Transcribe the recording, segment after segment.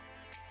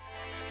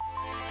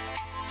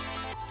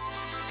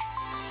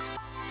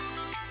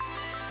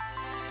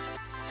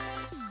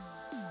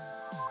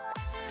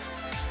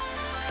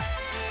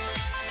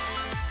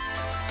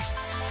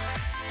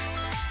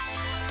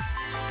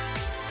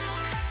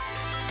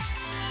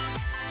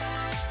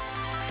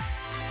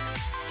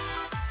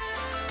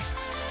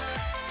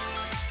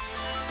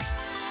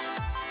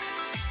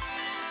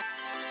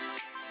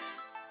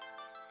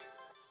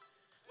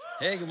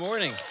Hey, good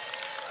morning.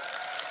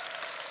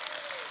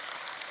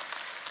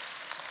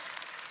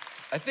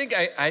 I think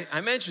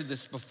I mentioned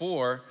this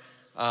before.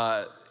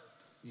 Don't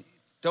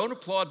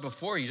applaud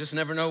before. You just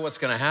never know what's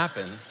going to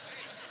happen.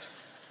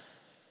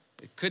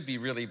 It could be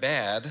really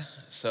bad.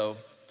 So,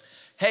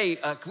 hey,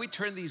 can we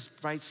turn these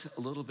lights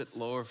a little bit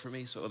lower for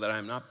me so that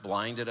I'm not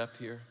blinded up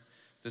here?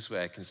 This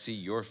way I can see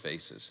your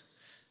faces.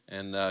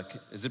 And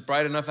is it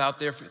bright enough out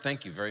there?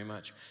 Thank you very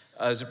much.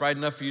 Is it bright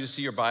enough for you to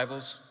see your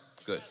Bibles?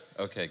 Good.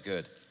 Okay,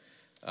 good.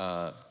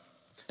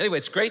 Anyway,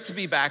 it's great to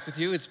be back with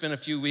you. It's been a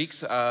few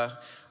weeks.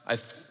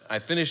 I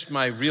finished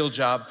my real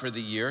job for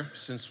the year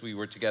since we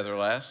were together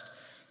last,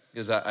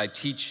 because I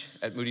teach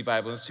at Moody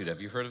Bible Institute.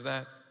 Have you heard of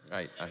that?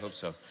 Right, I hope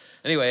so.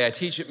 Anyway, I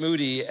teach at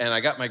Moody, and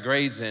I got my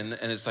grades in,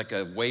 and it's like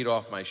a weight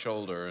off my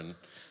shoulder, and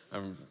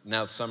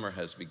now summer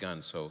has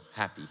begun, so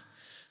happy.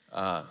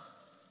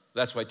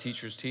 That's why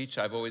teachers teach,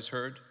 I've always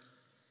heard.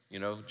 You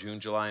know, June,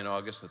 July, and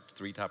August, the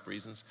 3 top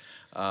reasons.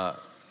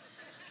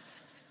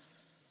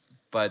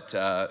 But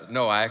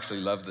no, I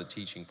actually love the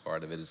teaching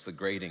part of it. It's the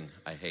grading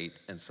I hate,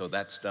 and so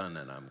that's done,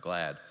 and I'm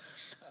glad.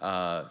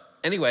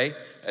 Anyway,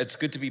 it's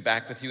good to be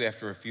back with you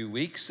after a few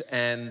weeks,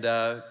 and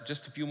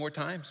just a few more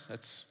times.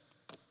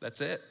 That's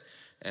it.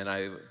 And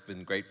I've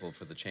been grateful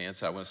for the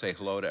chance. I want to say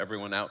hello to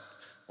everyone out,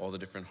 all the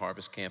different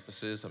Harvest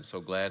campuses. I'm so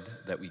glad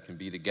that we can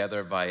be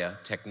together via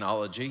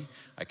technology.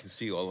 I can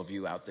see all of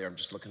you out there. I'm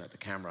just looking at the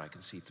camera. I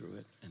can see through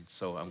it, and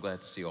so I'm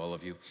glad to see all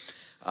of you.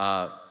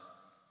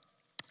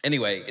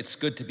 Anyway, it's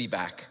good to be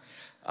back.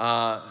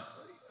 A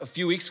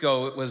few weeks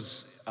ago, it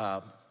was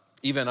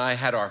Eva and I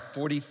had our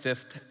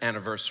 45th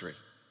anniversary.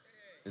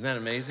 Isn't that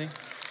amazing?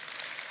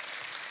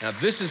 Now,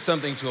 this is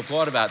something to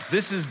applaud about.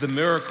 This is the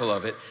miracle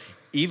of it.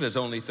 Eva's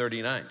only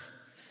 39.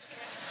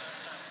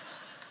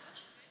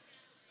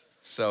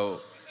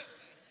 So,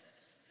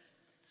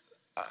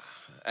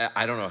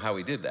 I don't know how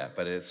we did that,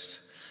 but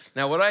it's...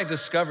 Now, what I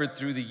discovered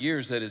through the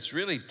years that it's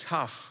really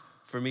tough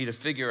for me to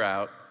figure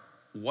out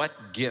what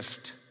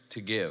gift to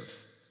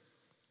give.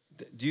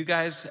 Do you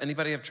guys,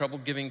 anybody have trouble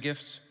giving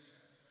gifts?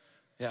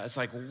 Yeah, it's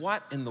like,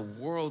 what in the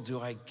world do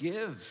I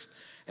give?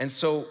 And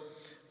so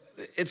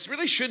it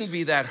really shouldn't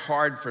be that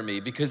hard for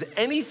me, because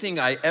anything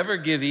I ever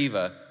give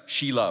Eva,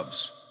 she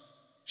loves.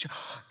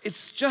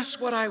 It's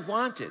just what I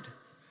wanted.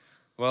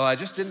 Well, I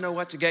just didn't know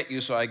what to get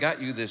you, so I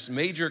got you this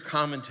major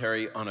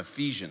commentary on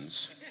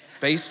Ephesians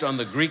based on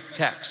the Greek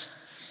text.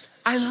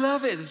 I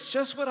love it. It's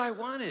just what I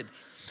wanted.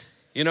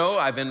 You know,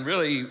 I've been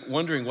really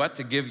wondering what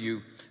to give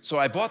you. So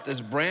I bought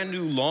this brand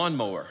new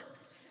lawnmower.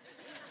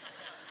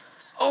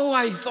 Oh,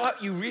 I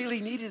thought you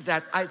really needed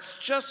that. It's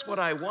just what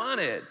I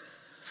wanted.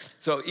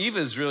 So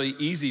Eva's really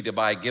easy to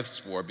buy gifts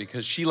for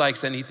because she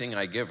likes anything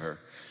I give her.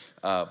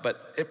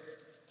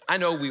 I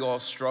know we all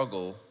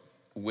struggle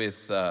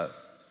with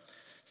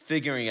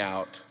figuring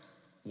out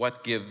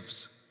what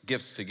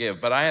gifts to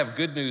give. But I have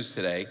good news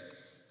today,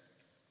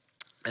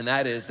 and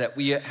that is that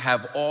we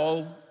have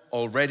all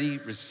already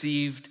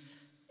received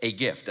a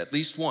gift, at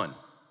least one,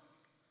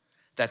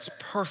 that's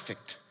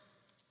perfect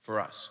for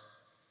us,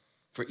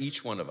 for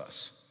each one of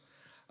us.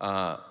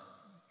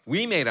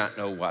 We may not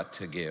know what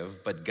to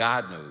give, but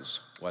God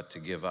knows what to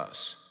give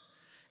us.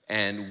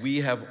 And we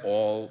have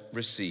all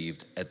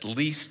received at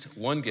least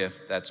one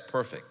gift that's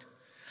perfect.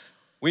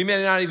 We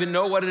may not even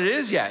know what it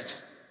is yet,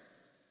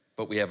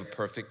 but we have a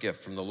perfect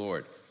gift from the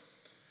Lord.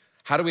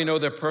 How do we know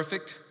they're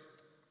perfect?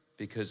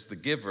 Because the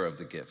giver of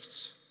the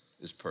gifts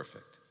is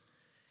perfect.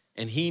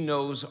 And he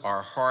knows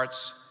our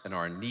hearts and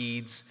our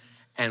needs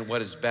and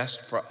what is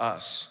best for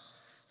us.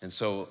 And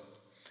so,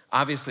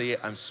 obviously,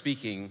 I'm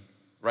speaking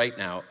right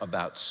now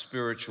about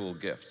spiritual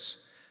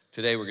gifts.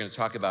 Today, we're going to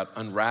talk about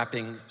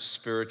unwrapping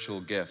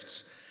spiritual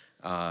gifts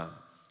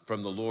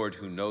from the Lord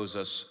who knows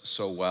us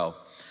so well.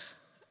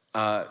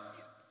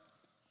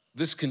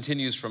 This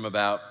continues from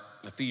about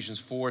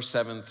Ephesians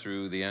 4:7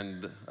 through the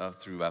end,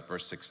 through about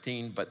verse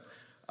 16. But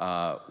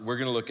we're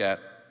going to look at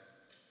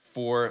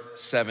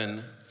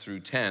 4:7 through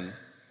 10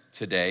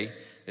 today.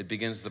 It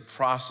begins the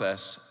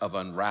process of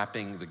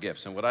unwrapping the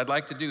gifts. And what I'd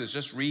like to do is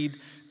just read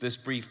this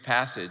brief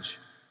passage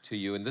to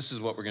you. And this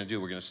is what we're going to do.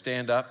 We're going to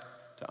stand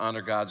up to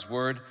honor God's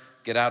word,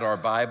 get out our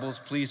Bibles.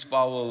 Please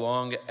follow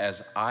along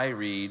as I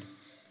read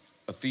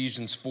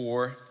Ephesians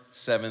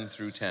 4:7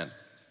 through 10.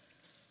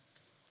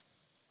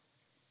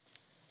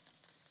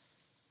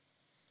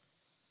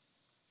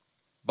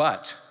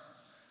 But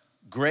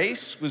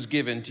grace was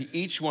given to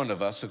each one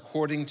of us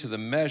according to the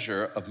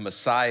measure of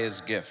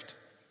Messiah's gift.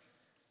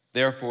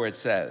 Therefore it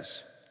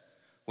says,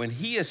 when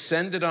he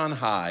ascended on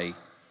high,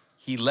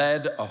 he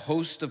led a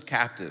host of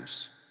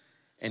captives,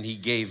 and he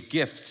gave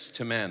gifts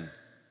to men.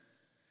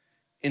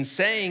 In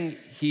saying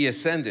he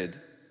ascended,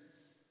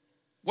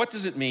 what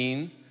does it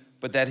mean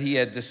but that he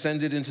had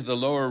descended into the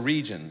lower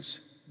regions,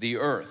 the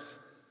earth?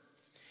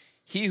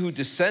 He who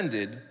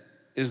descended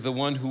is the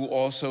one who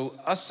also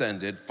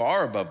ascended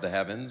far above the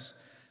heavens,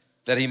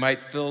 that he might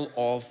fill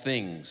all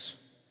things.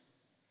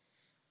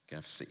 You can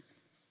have a seat.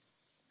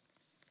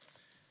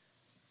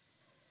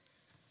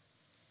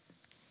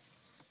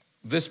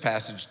 This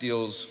passage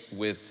deals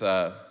with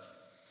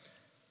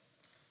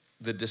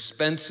the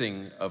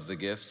dispensing of the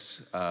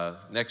gifts.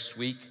 Next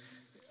week,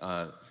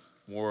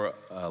 more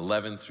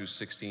 11 through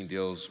 16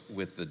 deals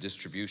with the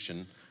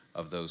distribution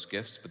of those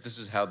gifts. But this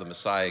is how the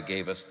Messiah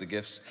gave us the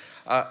gifts.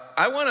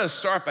 I want to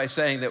start by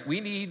saying that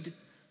we need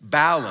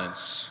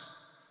balance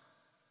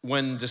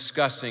when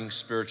discussing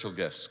spiritual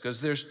gifts, because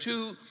there's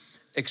two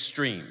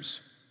extremes,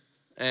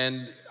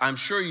 and I'm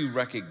sure you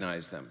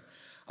recognize them.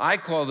 I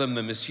call them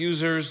the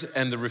misusers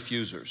and the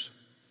refusers.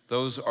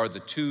 Those are the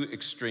two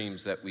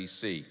extremes that we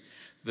see.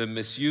 The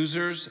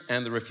misusers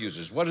and the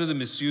refusers. What do the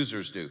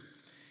misusers do?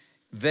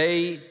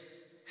 They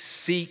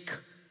seek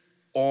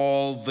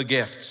all the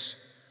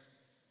gifts.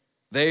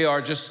 They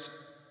are just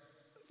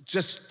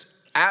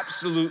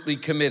absolutely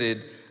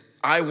committed.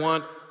 I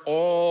want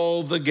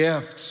all the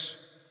gifts,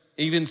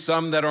 even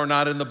some that are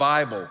not in the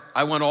Bible.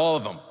 I want all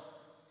of them.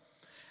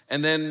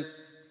 And then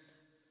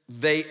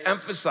they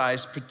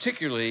emphasize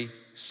particularly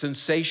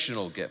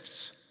sensational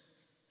gifts.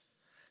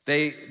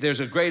 There's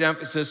a great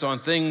emphasis on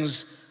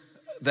things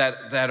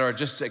that are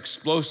just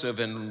explosive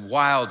and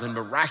wild and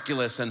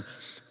miraculous, and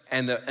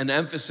an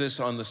emphasis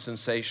on the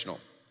sensational.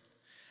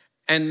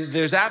 And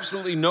there's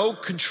absolutely no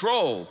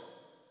control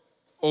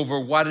over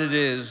what it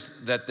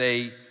is that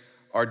they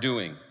are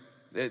doing.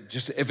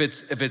 If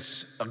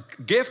it's a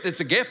gift, it's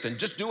a gift, and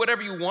just do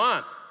whatever you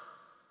want.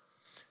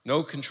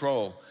 No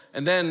control.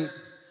 And then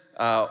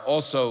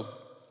also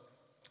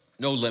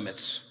no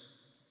limits.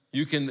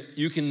 You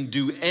can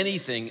do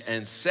anything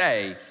and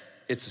say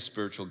it's a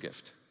spiritual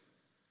gift.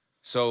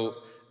 So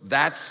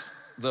that's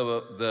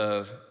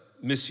the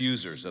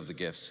misusers of the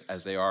gifts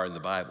as they are in the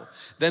Bible.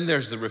 Then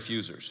there's the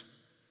refusers.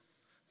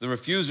 The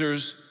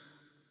refusers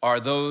are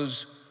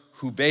those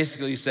who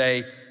basically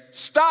say,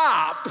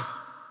 stop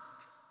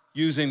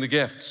using the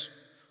gifts.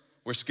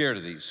 We're scared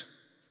of these.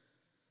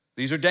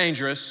 These are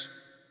dangerous.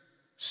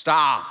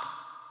 Stop.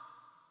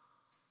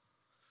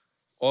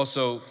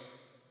 Also,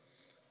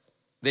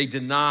 they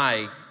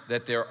deny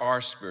that there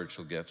are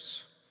spiritual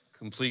gifts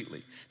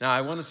completely. Now,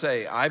 I want to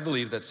say, I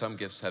believe that some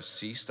gifts have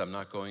ceased. I'm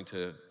not going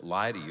to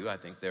lie to you. I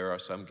think there are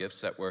some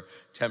gifts that were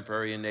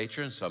temporary in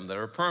nature and some that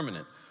are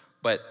permanent.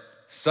 But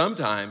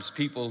sometimes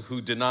people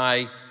who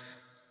deny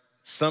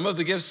some of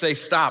the gifts say,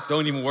 stop,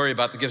 don't even worry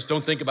about the gifts,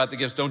 don't think about the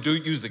gifts, don't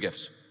use the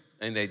gifts.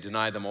 And they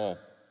deny them all.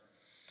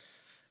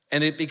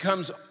 And it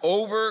becomes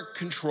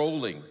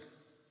over-controlling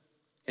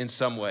in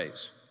some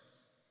ways.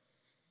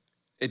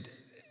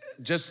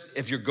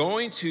 If you're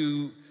going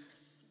to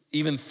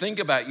even think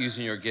about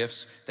using your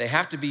gifts, they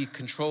have to be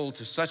controlled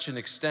to such an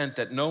extent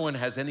that no one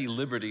has any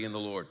liberty in the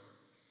Lord.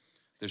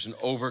 There's an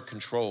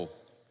over-control.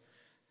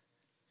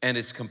 And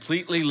it's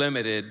completely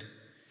limited,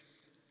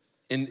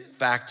 in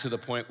fact, to the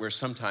point where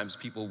sometimes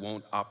people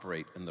won't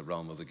operate in the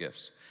realm of the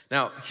gifts.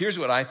 Now, here's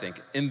what I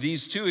think. In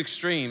these two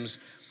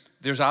extremes,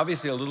 there's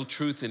obviously a little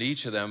truth in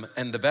each of them,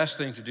 and the best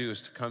thing to do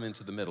is to come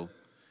into the middle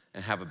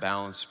and have a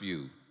balanced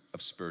view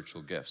of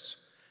spiritual gifts.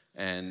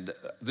 And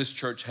this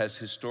church has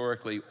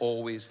historically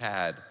always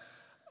had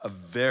a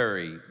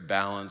very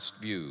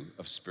balanced view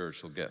of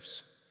spiritual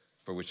gifts,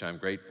 for which I'm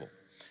grateful.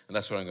 And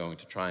that's what I'm going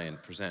to try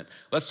and present.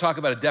 Let's talk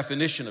about a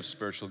definition of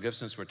spiritual gifts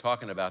since we're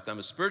talking about them.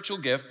 A spiritual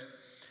gift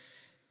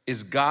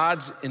is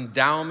God's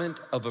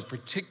endowment of a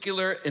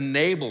particular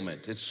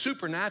enablement. It's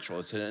supernatural.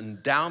 It's an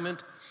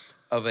endowment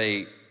of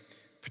a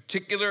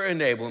particular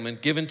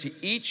enablement given to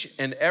each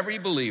and every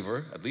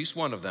believer, at least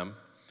one of them,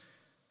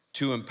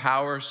 to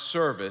empower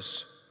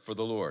service for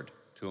the Lord,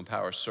 to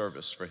empower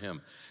service for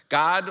Him.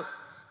 God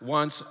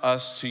wants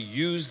us to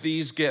use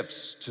these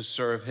gifts to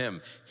serve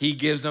Him. He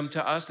gives them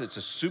to us. It's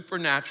a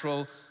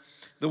supernatural.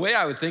 The way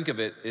I would think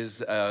of it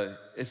is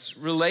it's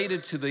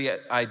related to the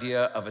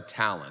idea of a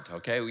talent,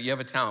 okay? You have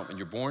a talent. When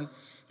you're born,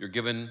 you're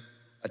given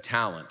a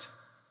talent.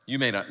 You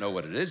may not know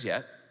what it is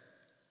yet.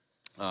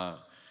 I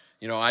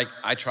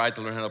tried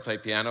to learn how to play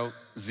piano,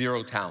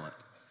 zero talent.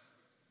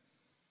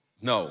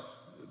 No,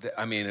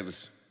 I mean, it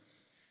was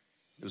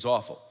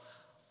awful.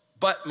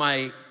 But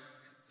my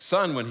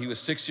son, when he was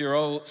 6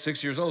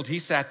 years old, he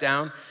sat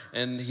down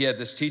and he had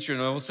this teacher,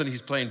 and all of a sudden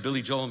he's playing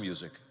Billy Joel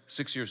music,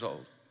 6 years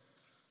old.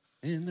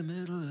 In the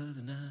middle of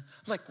the night.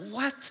 I'm like,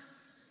 what?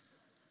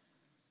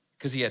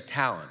 Because he had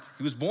talent.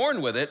 He was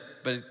born with it,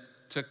 but it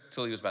took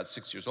till he was about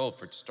 6 years old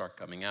for it to start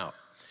coming out.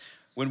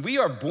 When we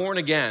are born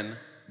again,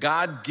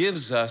 God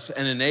gives us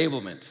an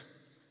enablement.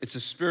 It's a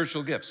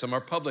spiritual gift. Some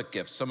are public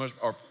gifts. Some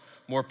are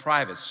more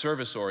private,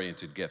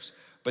 service-oriented gifts.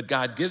 But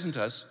God gives them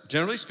to us,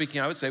 generally speaking,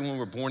 I would say, when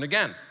we're born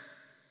again.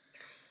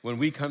 When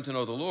we come to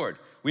know the Lord.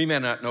 We may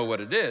not know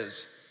what it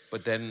is,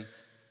 but then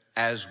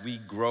as we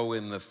grow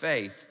in the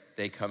faith,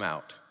 they come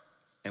out.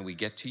 And we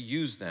get to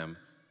use them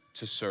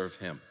to serve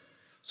Him.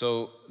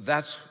 So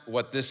that's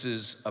what this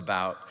is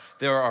about.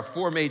 There are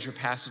 4 major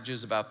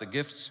passages about the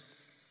gifts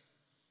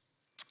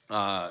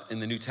in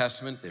the New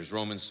Testament. There's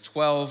Romans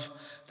 12,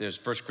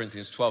 there's 1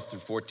 Corinthians 12 through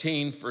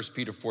 14, 1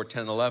 Peter 4,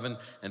 10, 11,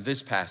 and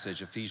this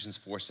passage, Ephesians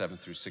 4, 7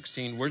 through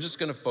 16. We're just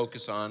going to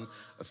focus on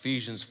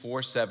Ephesians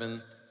 4,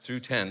 7 through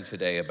 10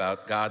 today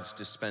about God's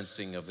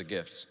dispensing of the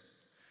gifts.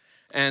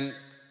 And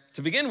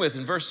to begin with,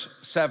 in verse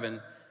 7,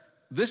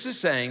 this is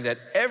saying that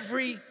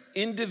every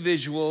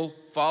individual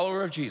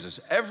follower of Jesus,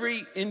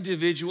 every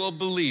individual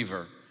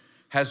believer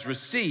has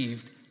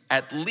received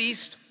at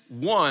least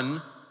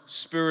one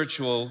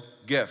spiritual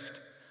gift.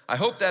 I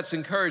hope that's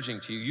encouraging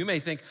to you. You may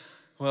think,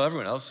 well,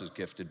 everyone else is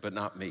gifted, but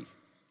not me.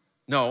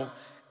 No,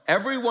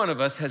 every one of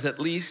us has at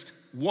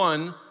least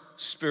one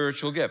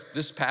spiritual gift.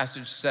 This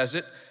passage says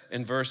it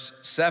in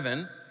verse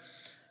 7.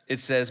 It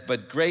says,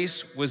 but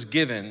grace was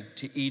given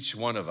to each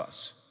one of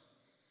us.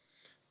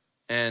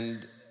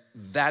 And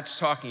that's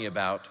talking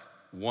about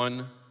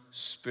one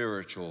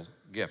spiritual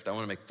gift. I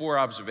want to make 4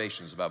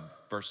 observations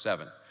about verse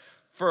 7.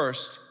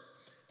 First,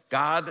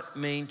 God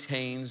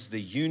maintains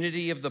the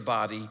unity of the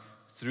body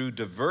through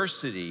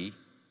diversity,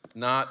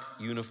 not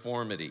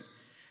uniformity.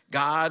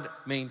 God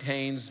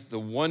maintains the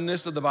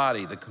oneness of the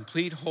body, the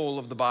complete whole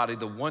of the body,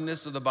 the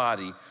oneness of the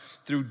body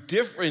through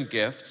different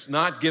gifts,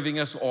 not giving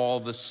us all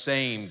the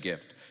same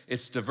gift.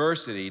 It's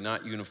diversity,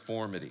 not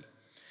uniformity.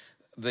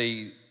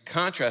 The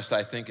contrast,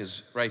 I think,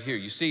 is right here.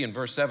 You see in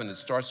verse 7, it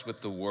starts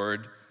with the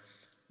word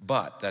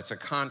but. That's a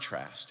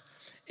contrast.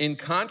 In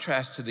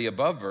contrast to the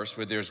above verse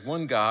where there's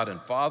one God and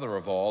Father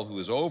of all, who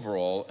is over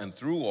all and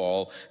through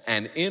all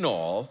and in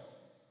all,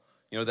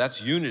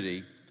 that's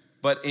unity.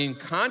 But in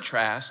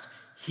contrast,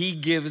 he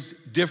gives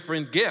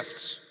different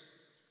gifts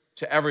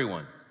to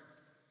everyone.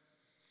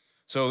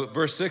 So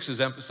verse 6 is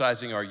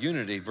emphasizing our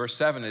unity. Verse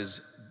 7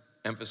 is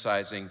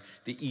emphasizing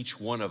the each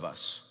one of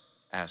us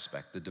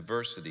aspect, the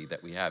diversity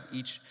that we have,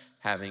 each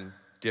having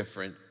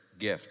different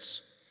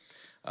gifts.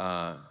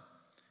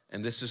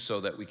 And this is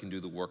so that we can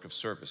do the work of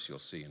service, you'll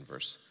see in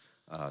verse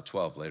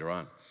 12 later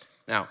on.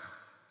 Now,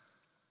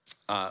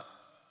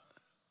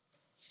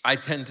 I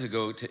tend to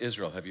go to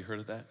Israel. Have you heard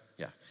of that?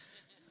 Yeah.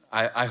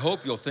 I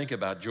hope you'll think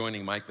about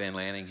joining Mike Van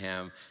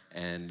Lanningham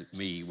and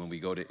me when we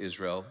go to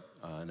Israel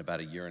in about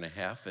a year and a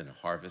half in a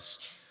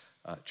harvest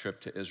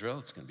trip to Israel.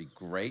 It's going to be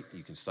great.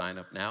 You can sign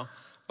up now.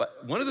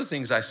 But one of the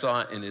things I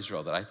saw in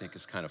Israel that I think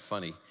is kind of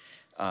funny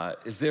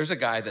is there's a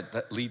guy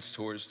that leads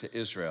tours to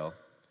Israel,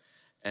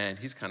 and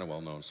he's kind of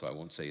well known, so I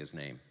won't say his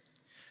name.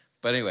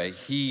 But anyway,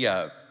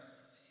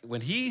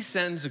 when he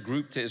sends a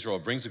group to Israel,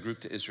 brings a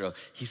group to Israel,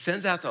 he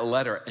sends out a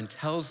letter and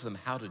tells them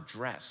how to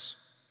dress.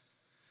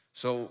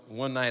 So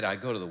one night I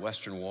go to the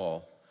Western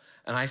Wall,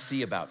 and I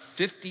see about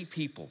 50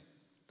 people.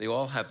 They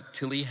all have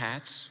Tilly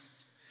hats.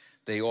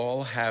 They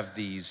all have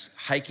these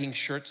hiking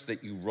shirts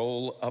that you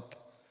roll up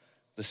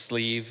the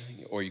sleeve,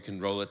 or you can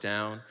roll it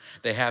down.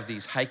 They have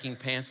these hiking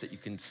pants that you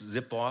can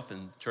zip off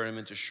and turn them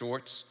into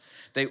shorts.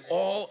 They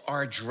all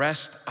are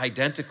dressed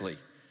identically.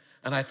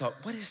 And I thought,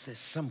 what is this,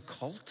 some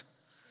cult?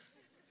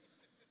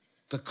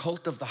 The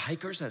cult of the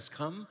hikers has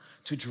come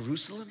to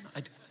Jerusalem?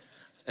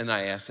 And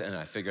I asked, and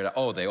I figured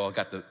out, they all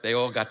got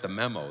the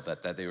memo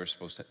that they were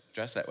supposed to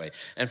dress that way.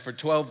 And for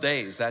 12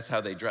 days, that's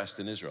how they dressed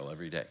in Israel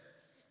every day,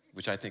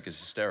 which I think is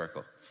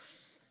hysterical.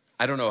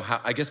 I don't know how,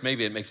 I guess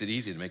maybe it makes it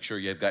easy to make sure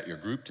you've got your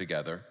group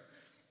together,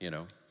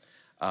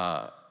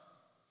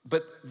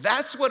 But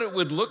that's what it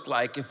would look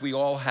like if we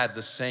all had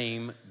the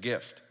same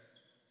gift.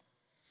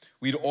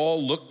 We'd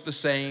all look the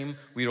same.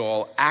 We'd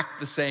all act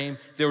the same.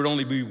 There would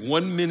only be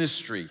one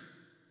ministry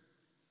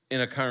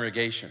in a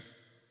congregation.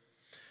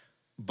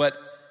 But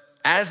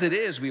as it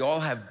is, we all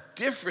have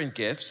different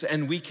gifts,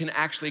 and we can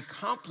actually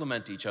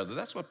complement each other.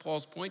 That's what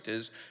Paul's point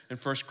is in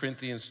 1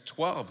 Corinthians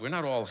 12. We're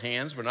not all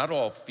hands. We're not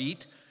all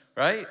feet,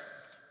 right?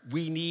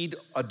 We need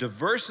a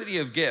diversity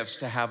of gifts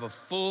to have a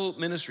full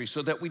ministry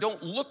so that we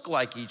don't look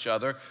like each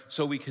other,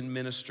 so we can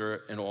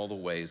minister in all the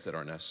ways that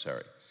are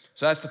necessary.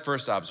 So that's the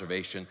first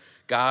observation.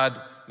 God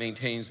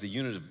maintains the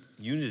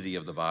unity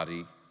of the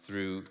body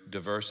through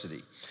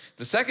diversity.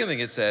 The second thing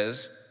it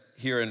says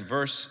here in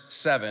verse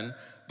 7,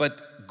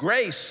 but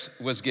grace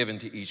was given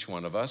to each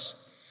one of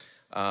us.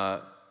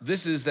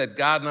 This is that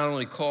God not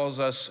only calls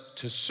us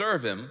to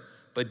serve him,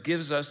 but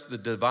gives us the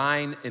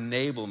divine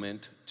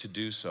enablement to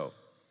do so.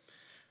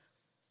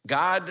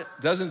 God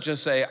doesn't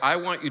just say, I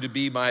want you to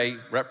be my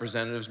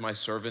representatives, my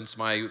servants,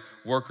 my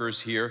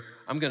workers here.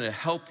 I'm going to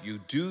help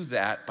you do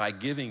that by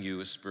giving you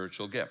a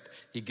spiritual gift.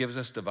 He gives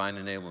us divine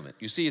enablement.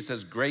 You see, it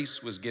says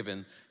grace was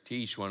given to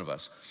each one of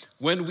us.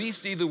 When we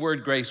see the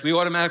word grace, we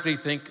automatically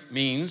think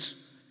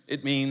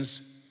it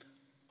means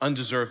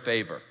undeserved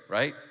favor,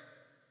 right?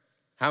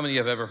 How many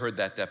have ever heard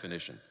that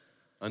definition?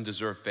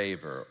 Undeserved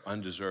favor,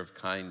 undeserved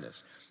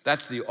kindness.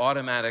 That's the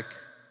automatic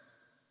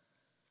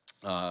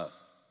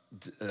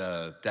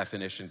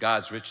definition.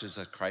 God's riches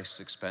at Christ's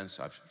expense.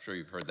 I'm sure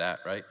you've heard that,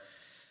 right?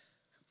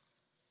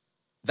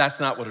 That's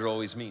not what it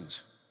always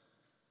means.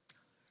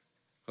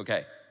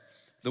 Okay,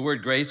 the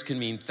word grace can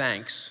mean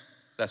thanks.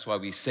 That's why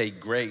we say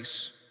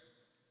grace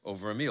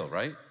over a meal,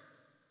 right?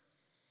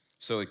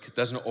 So it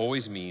doesn't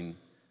always mean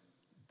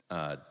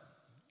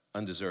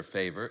undeserved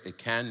favor. It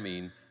can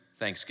mean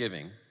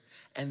thanksgiving.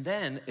 And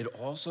then it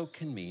also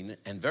can mean,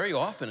 and very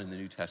often in the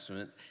New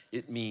Testament,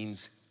 it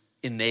means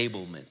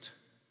enablement.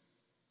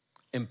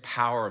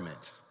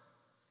 Empowerment.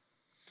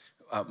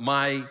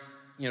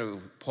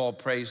 Paul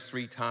prays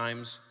 3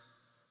 times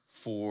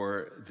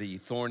for the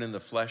thorn in the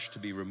flesh to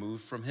be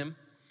removed from him.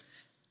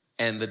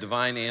 And the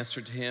divine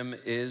answer to him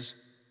is,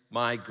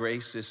 my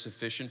grace is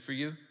sufficient for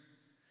you.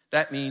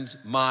 That means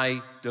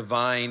my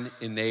divine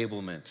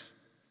enablement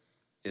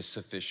is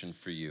sufficient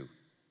for you.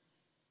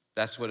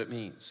 That's what it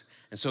means.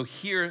 And so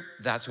here,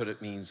 that's what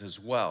it means as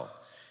well.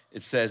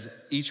 It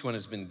says each one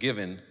has been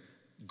given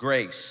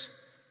grace.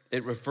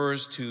 It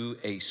refers to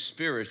a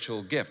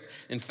spiritual gift.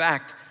 In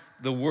fact,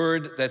 the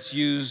word that's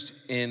used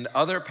in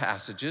other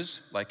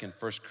passages, like in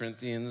 1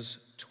 Corinthians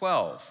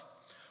 12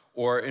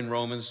 or in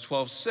Romans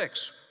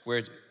 12:6,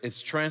 where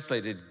it's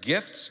translated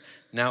gifts.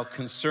 Now,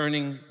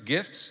 concerning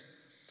gifts,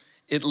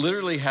 it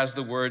literally has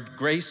the word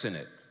grace in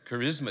it,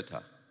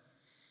 charismata,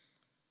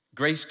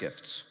 grace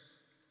gifts.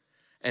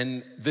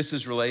 And this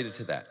is related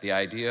to that, the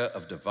idea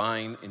of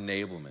divine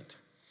enablement.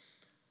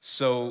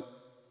 So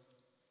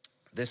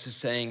this is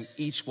saying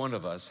each one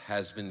of us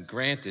has been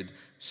granted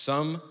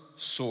some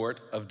sort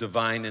of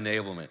divine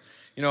enablement.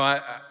 You know,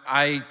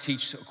 I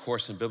teach a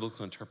course in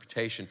biblical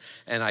interpretation,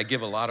 and I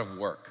give a lot of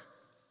work.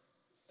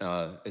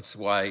 It's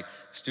why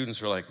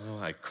students are like,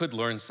 well, I could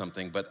learn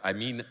something, but I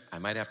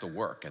might have to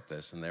work at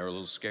this, and they're a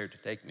little scared to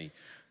take me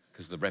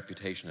because the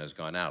reputation has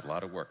gone out, a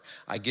lot of work.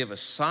 I give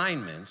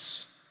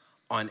assignments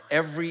on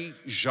every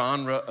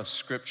genre of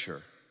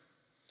scripture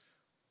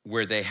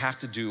where they have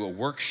to do a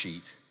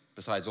worksheet.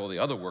 Besides all the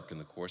other work in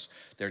the course,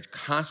 they're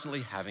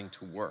constantly having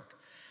to work.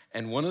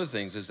 And one of the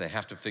things is they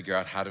have to figure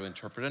out how to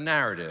interpret a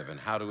narrative and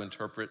how to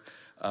interpret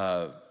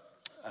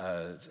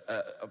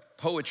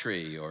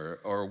poetry or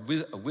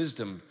a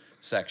wisdom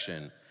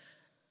section.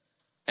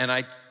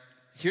 And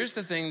here's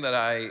the thing that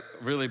I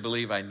really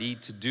believe I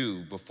need to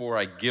do before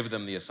I give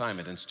them the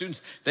assignment. And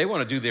students, they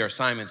want to do their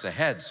assignments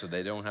ahead so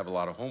they don't have a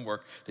lot of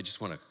homework. They just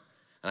want to,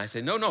 and I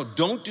say, no,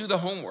 don't do the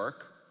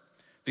homework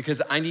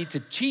because I need to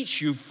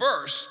teach you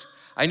first.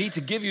 I need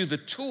to give you the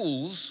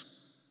tools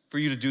for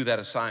you to do that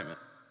assignment.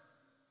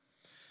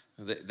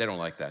 They don't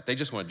like that. They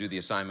just want to do the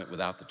assignment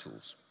without the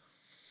tools.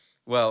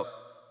 Well,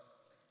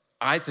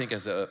 I think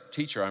as a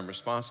teacher, I'm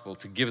responsible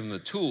to give them the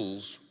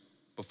tools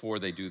before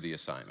they do the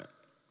assignment.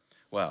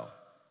 Well,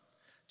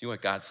 do you know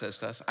what God says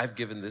to us? I've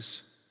given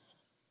this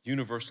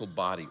universal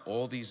body,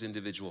 all these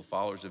individual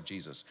followers of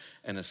Jesus,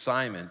 an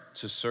assignment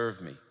to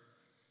serve me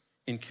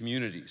in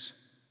communities.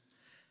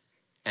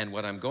 And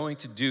what I'm going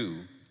to do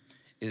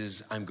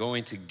is I'm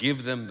going to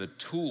give them the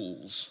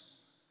tools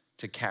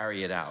to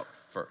carry it out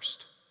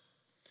first.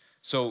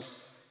 So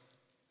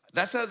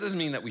that doesn't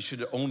mean that we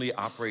should only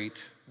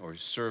operate or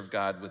serve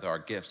God with our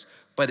gifts,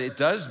 but it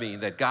does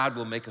mean that God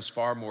will make us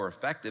far more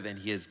effective, and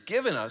he has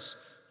given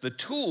us the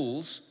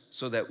tools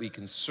so that we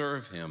can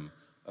serve him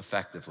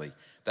effectively.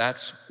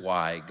 That's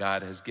why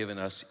God has given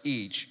us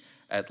each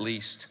at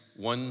least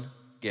one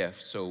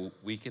gift so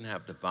we can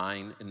have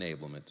divine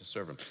enablement to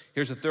serve him.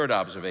 Here's a third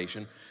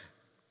observation.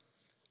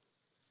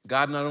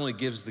 God not only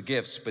gives the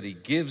gifts, but he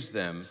gives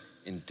them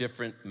in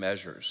different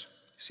measures.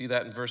 See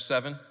that in verse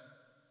 7?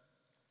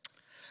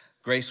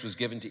 Grace was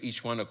given to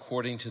each one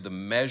according to the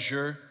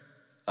measure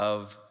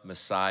of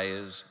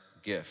Messiah's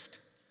gift.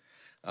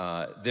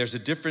 There's a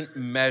different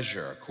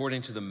measure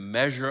according to the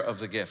measure of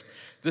the gift.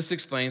 This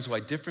explains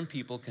why different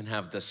people can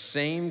have the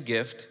same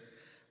gift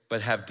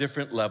but have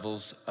different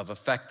levels of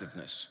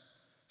effectiveness.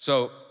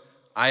 So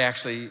I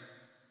actually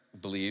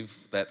believe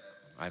that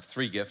I have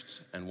 3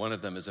 gifts, and one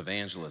of them is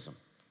evangelism.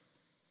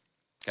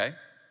 Okay?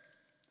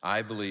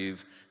 I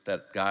believe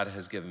that God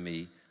has given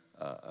me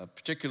a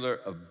particular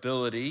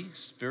ability,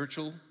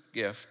 spiritual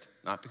gift,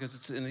 not because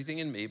it's anything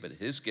in me, but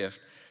his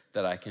gift,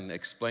 that I can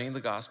explain the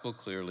gospel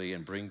clearly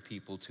and bring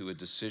people to a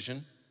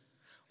decision.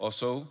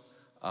 Also,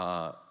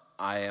 I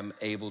am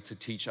able to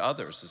teach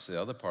others. This is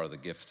the other part of the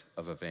gift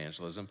of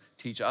evangelism.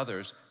 Teach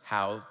others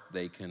how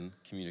they can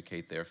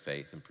communicate their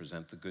faith and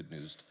present the good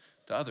news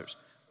to others.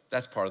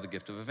 That's part of the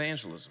gift of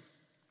evangelism.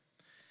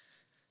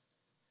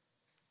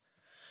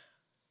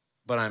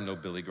 But I'm no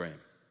Billy Graham.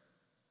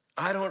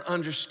 I don't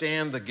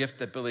understand the gift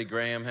that Billy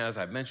Graham has.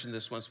 I've mentioned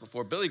this once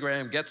before. Billy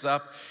Graham gets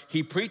up.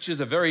 He preaches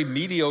a very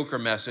mediocre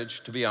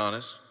message, to be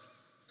honest.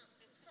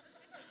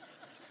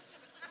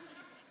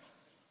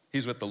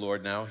 He's with the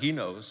Lord now. He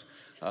knows.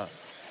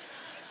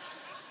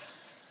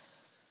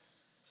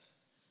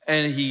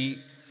 And he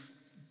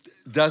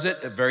does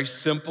it a very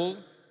simple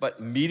but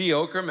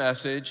mediocre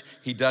message.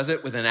 He does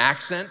it with an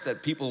accent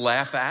that people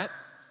laugh at.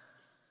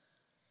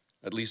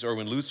 At least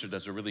Erwin Lutzer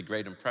does a really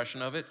great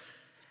impression of it.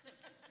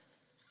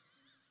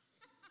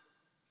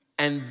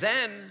 And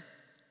then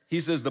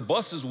he says the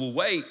buses will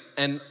wait.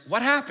 And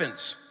what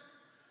happens?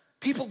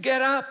 People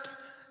get up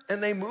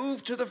and they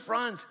move to the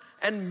front,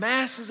 and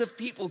masses of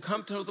people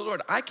come to know the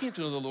Lord. I came to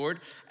know the Lord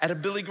at a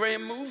Billy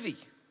Graham movie.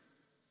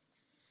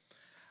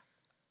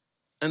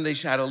 And they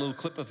had a little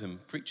clip of him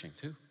preaching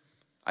too.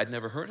 I'd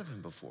never heard of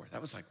him before.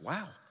 That was like,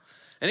 wow.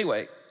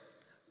 Anyway,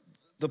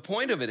 the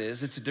point of it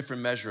is it's a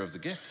different measure of the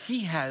gift. He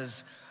had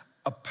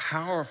a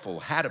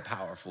powerful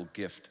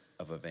gift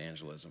of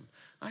evangelism.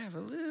 I have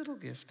a little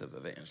gift of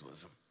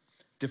evangelism.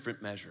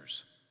 Different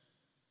measures.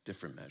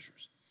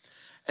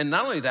 And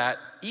not only that,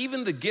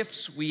 even the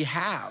gifts we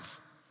have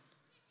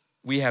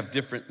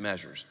different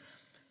measures.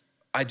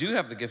 I do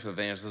have the gift of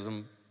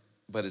evangelism,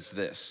 but it's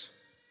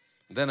this.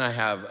 Then I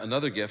have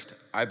another gift.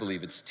 I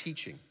believe it's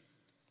teaching.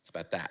 It's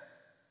about that,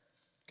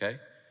 okay?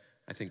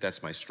 I think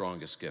that's my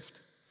strongest gift.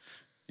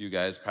 You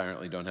guys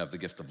apparently don't have the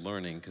gift of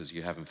learning because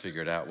you haven't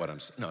figured out what I'm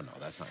saying. No,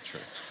 that's not true.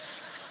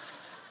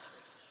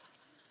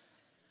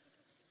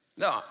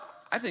 No,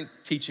 I think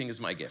teaching is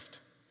my gift,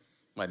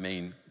 my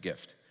main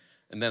gift.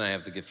 And then I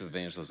have the gift of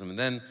evangelism. And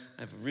then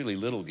I have a really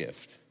little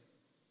gift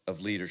of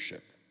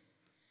leadership,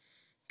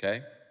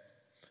 okay?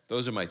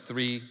 Those are my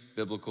 3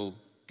 biblical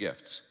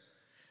gifts.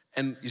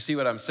 And you see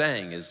what I'm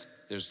saying is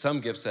there's some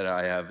gifts that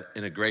I have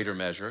in a greater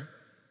measure,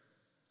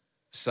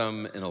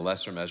 some in a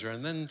lesser measure,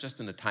 and then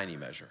just in a tiny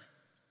measure.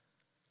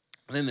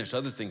 And then there's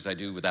other things I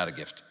do without a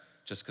gift,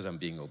 just because I'm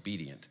being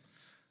obedient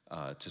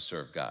to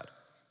serve God.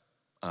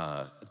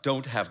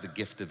 Don't have the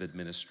gift of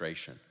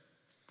administration,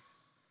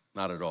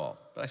 not at all.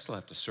 But I still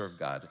have to serve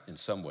God in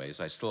some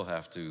ways. I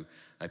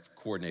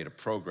coordinate a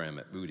program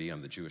at Moody.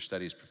 I'm the Jewish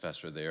Studies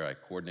professor there. I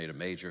coordinate a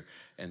major,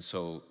 and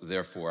so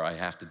therefore I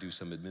have to do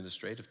some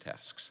administrative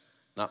tasks.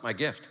 Not my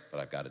gift,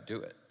 but I've got to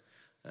do it.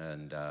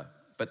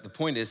 But the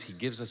point is, he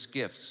gives us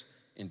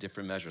gifts in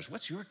different measures.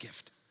 What's your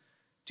gift?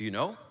 Do you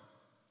know?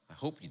 I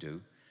hope you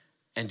do.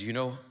 And do you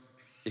know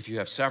if you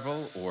have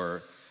several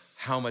or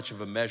how much of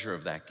a measure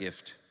of that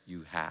gift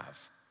you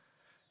have?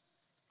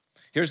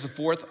 Here's the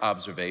 4th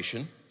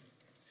observation.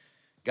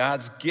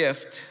 God's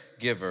gift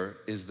giver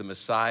is the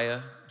Messiah,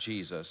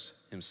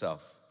 Jesus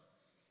himself.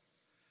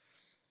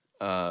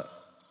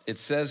 It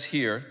says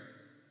here,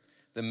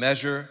 the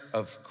measure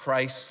of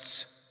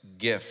Christ's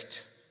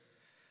gift.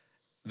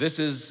 This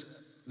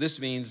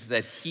means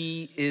that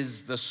he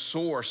is the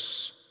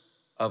source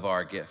of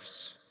our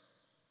gifts.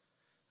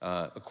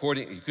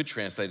 You could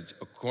translate it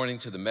according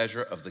to the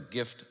measure of the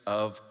gift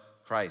of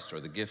Christ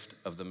or the gift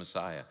of the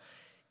Messiah.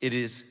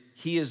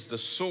 He is the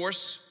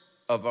source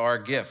of our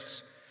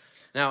gifts.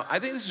 Now, I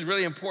think this is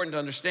really important to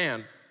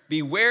understand.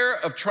 Beware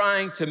of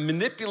trying to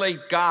manipulate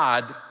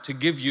God to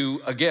give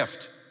you a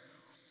gift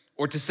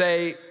or to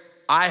say,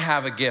 I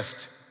have a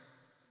gift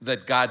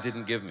that God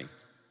didn't give me,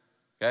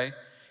 okay?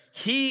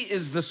 He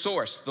is the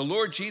source. The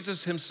Lord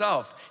Jesus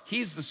himself,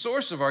 he's the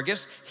source of our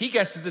gifts. He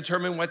gets to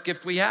determine what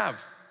gift we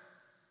have.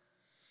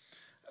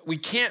 We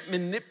can't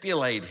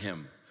manipulate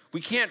him. We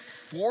can't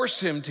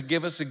force him to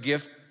give us a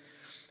gift.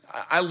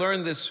 I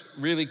learned this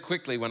really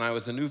quickly when I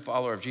was a new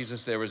follower of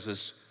Jesus. There was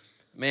this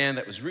man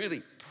that was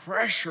really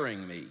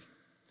pressuring me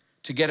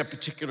to get a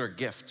particular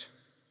gift.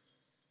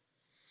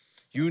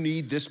 You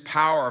need this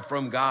power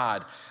from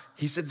God.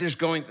 He said,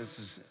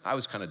 I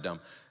was kind of dumb.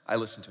 I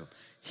listened to him.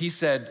 He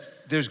said,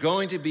 there's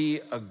going to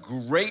be a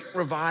great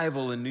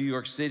revival in New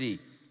York City,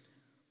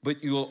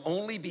 but you'll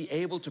only be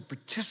able to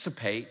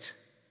participate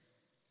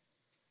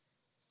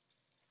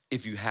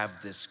if you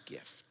have this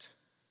gift.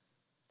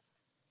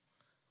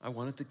 I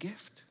wanted the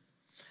gift.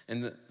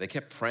 And they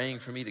kept praying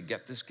for me to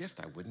get this gift.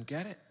 I wouldn't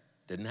get it.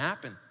 Didn't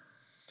happen.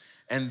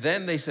 And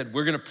then they said,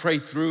 we're going to pray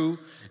through.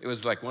 It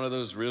was like one of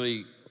those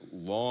really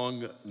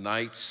long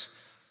nights.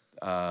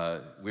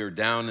 We were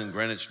down in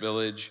Greenwich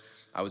Village.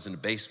 I was in a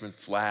basement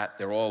flat.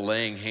 They're all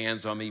laying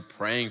hands on me,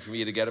 praying for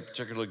me to get a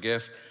particular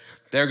gift.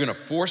 They're going to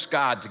force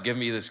God to give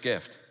me this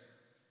gift.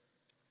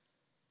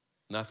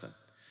 Nothing.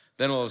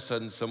 Then all of a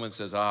sudden, someone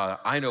says,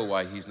 I know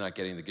why he's not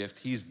getting the gift.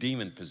 He's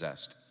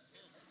demon-possessed.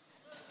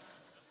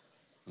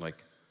 I'm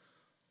like,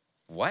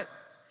 what?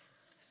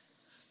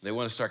 They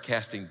want to start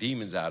casting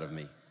demons out of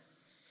me.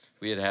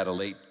 We had a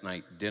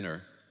late-night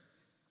dinner,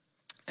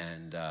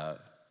 and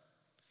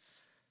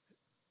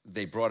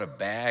they brought a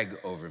bag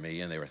over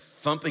me, and they were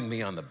thumping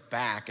me on the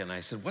back, and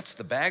I said, what's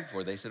the bag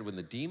for? They said, when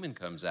the demon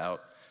comes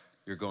out,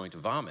 you're going to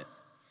vomit.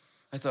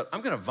 I thought,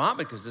 I'm going to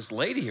vomit because this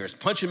lady here is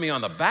punching me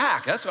on the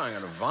back. That's why I'm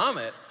going to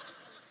vomit.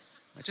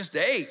 I just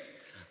ate.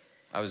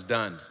 I was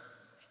done.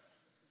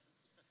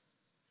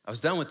 I was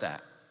done with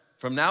that.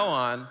 From now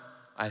on,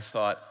 I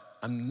thought,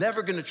 I'm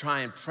never going to try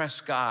and press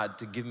God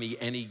to give me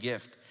any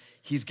gift.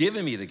 He's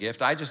given me the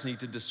gift. I just need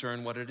to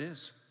discern what it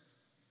is.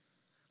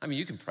 I mean,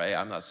 you can pray.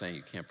 I'm not saying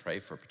you can't pray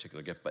for a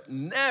particular gift, but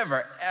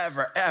never,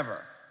 ever,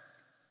 ever.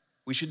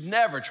 We should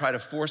never try to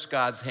force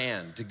God's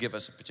hand to give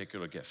us a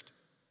particular gift.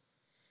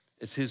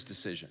 It's his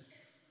decision.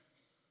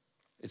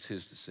 It's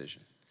his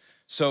decision.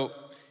 So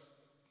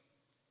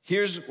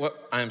here's what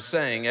I'm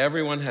saying.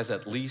 Everyone has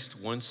at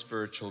least one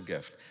spiritual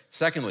gift.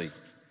 Secondly,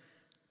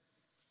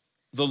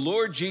 the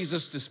Lord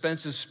Jesus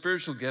dispenses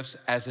spiritual gifts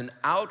as an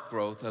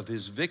outgrowth of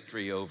his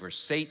victory over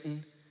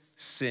Satan,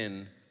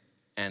 sin,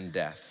 and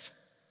death.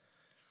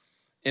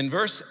 In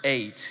verse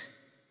 8,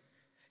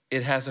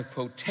 it has a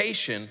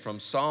quotation from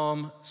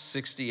Psalm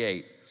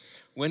 68.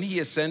 When he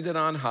ascended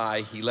on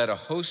high, he led a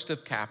host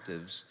of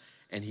captives,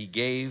 and he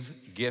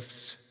gave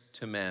gifts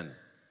to men.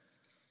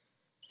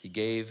 He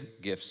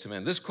gave gifts to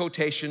men. This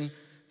quotation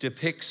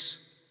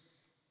depicts,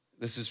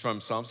 this is from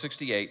Psalm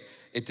 68,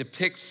 it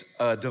depicts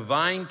a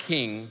divine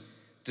king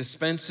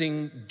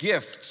dispensing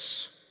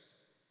gifts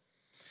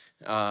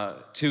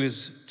to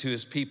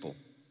his people.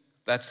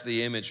 That's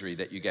the imagery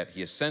that you get.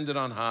 He ascended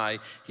on high,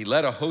 he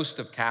led a host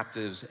of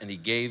captives, and he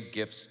gave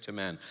gifts to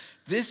men.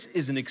 This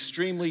is an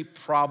extremely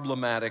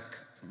problematic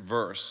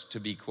verse to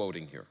be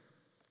quoting here.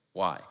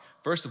 Why?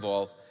 First of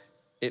all,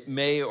 it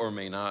may or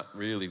may not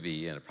really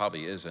be, and it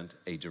probably isn't,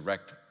 a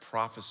direct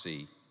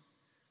prophecy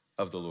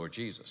of the Lord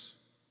Jesus.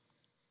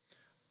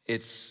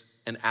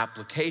 It's an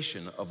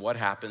application of what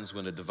happens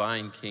when a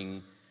divine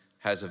king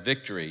has a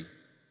victory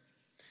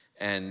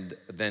and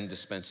then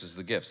dispenses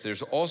the gifts.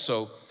 There's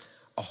also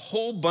a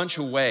whole bunch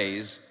of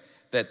ways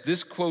that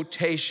this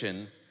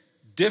quotation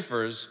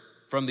differs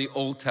from the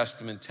Old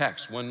Testament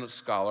text. One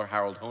scholar,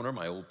 Harold Hoehner,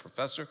 my old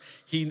professor,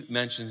 he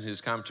mentioned in his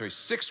commentary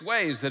 6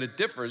 ways that it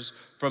differs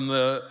from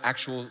the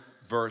actual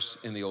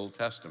verse in the Old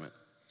Testament.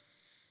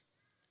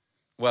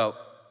 Well,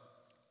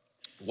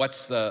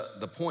 what's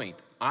the point?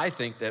 I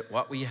think that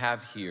what we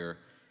have here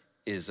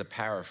is a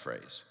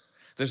paraphrase.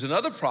 There's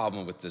another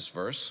problem with this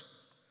verse,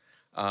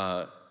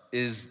 and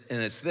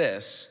it's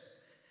this.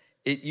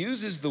 It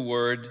uses the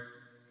word,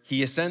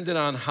 he ascended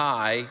on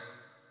high,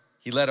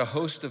 he led a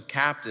host of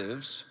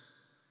captives,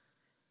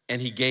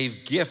 and he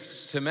gave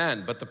gifts to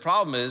men. But the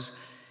problem is,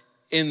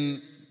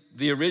 in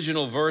the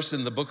original verse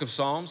in the book of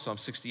Psalms, Psalm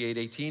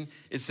 68:18,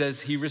 it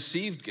says he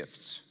received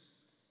gifts.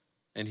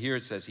 And here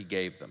it says he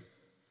gave them.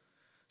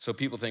 So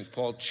people think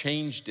Paul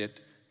changed it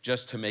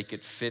just to make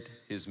it fit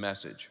his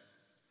message.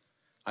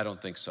 I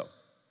don't think so.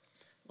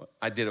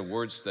 I did a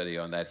word study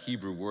on that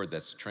Hebrew word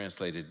that's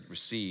translated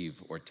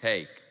receive or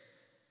take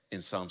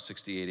in Psalm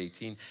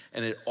 68:18,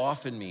 and it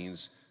often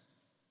means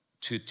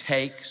to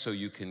take so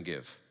you can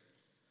give.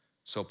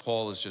 So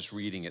Paul is just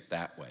reading it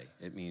that way.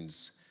 It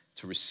means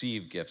to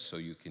receive gifts so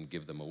you can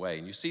give them away.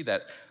 And you see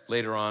that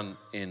later on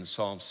in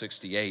Psalm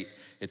 68,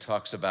 it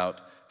talks about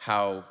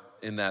how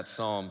in that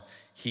psalm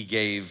he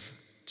gave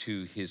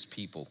to his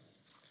people.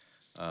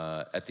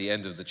 At the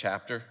end of the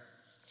chapter,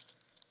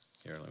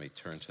 here, let me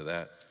turn to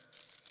that.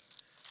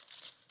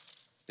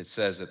 It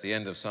says at the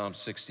end of Psalm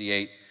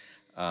 68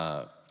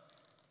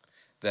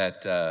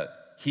 that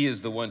he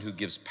is the one who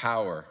gives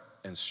power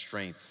and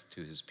strength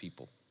to his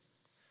people.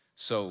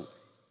 So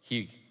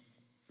he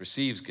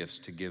receives gifts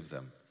to give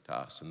them to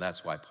us. And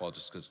that's why Paul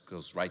just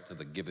goes right to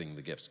the giving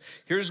the gifts.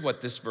 Here's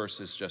what this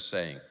verse is just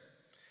saying.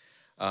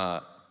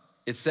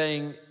 It's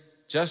saying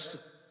just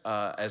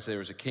as there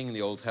is a king in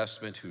the Old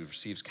Testament who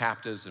receives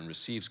captives and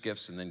receives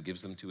gifts and then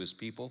gives them to his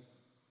people,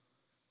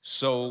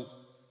 so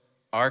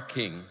our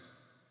king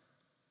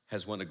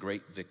has won a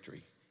great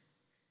victory.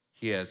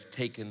 He has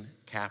taken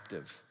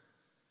captive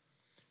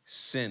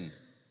sin,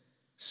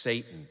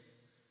 Satan,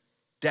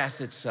 death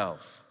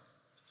itself.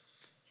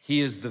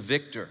 He is the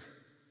victor.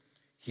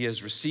 He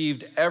has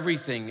received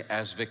everything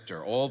as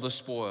victor, all the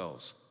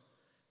spoils,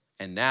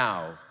 and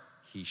now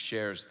he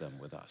shares them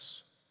with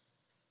us.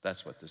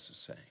 That's what this is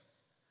saying.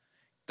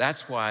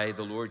 That's why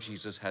the Lord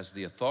Jesus has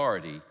the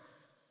authority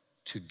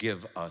to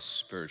give us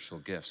spiritual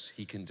gifts.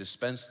 He can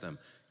dispense them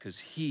because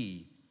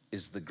he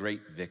is the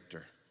great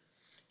victor.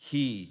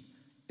 He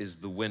is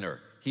the winner.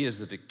 He is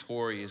the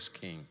victorious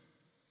king.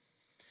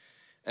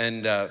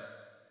 And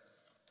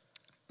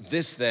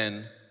this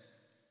then,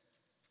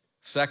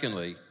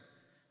 secondly,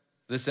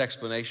 this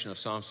explanation of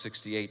Psalm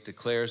 68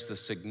 declares the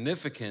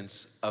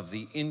significance of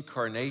the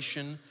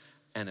incarnation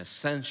and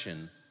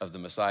ascension of the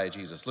Messiah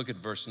Jesus. Look at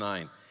verse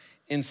 9.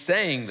 In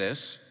saying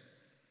this,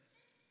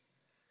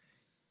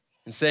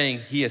 in saying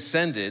he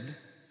ascended,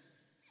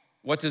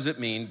 what does it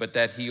mean but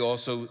that he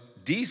also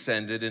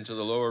descended into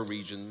the lower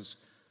regions?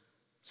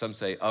 Some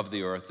say of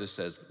the earth. This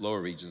says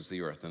lower regions,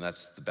 the earth, and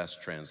that's the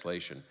best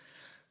translation.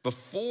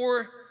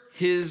 Before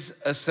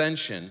his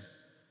ascension,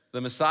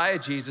 the Messiah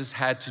Jesus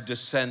had to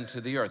descend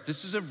to the earth.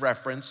 This is a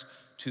reference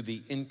to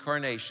the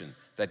incarnation,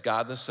 that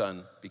God the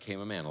Son became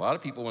a man. A lot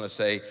of people want to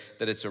say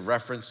that it's a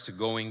reference to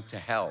going to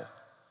hell.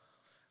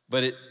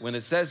 But when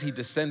it says he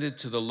descended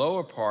to the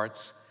lower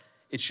parts,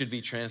 it should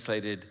be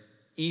translated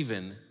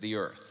even the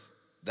earth.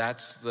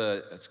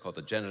 It's called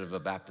the genitive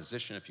of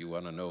apposition if you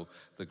want to know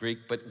the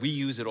Greek, but we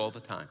use it all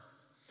the time.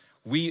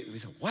 We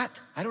say, what?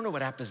 I don't know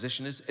what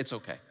apposition is. It's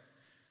okay.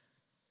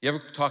 You ever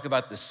talk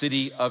about the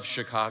city of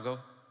Chicago?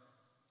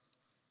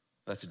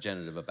 That's a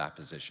genitive of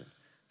apposition.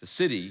 The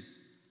city,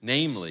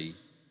 namely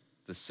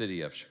the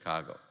city of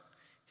Chicago.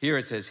 Here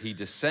it says he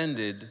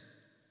descended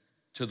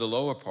to the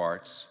lower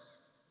parts,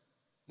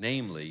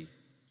 namely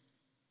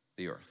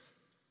the earth.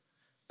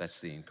 That's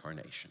the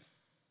incarnation.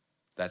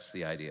 That's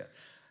the idea.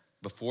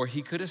 Before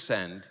he could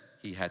ascend,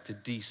 he had to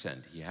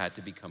descend. He had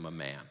to become a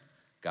man.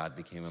 God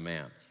became a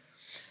man.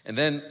 And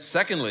then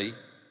secondly,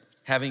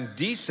 having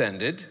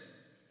descended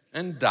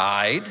and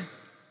died,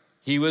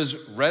 he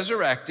was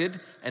resurrected,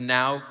 and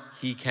now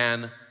he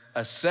can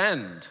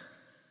ascend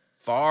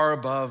far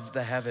above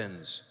the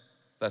heavens.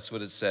 That's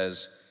what it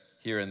says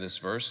here in this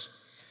verse.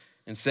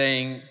 In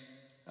saying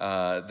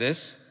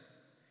this,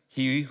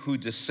 he who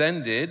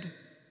descended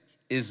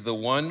is the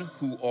one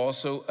who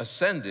also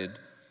ascended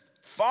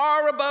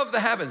far above the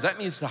heavens. That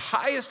means the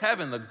highest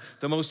heaven,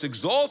 the most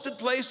exalted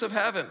place of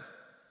heaven,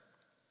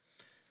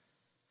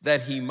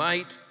 that he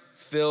might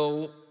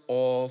fill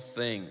all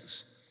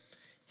things.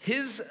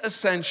 His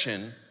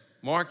ascension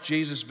marked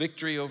Jesus'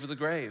 victory over the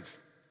grave.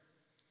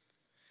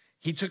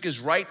 He took his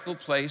rightful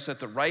place at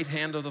the right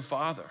hand of the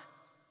Father.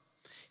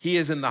 He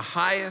is in the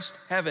highest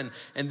heaven,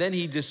 and then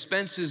he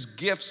dispenses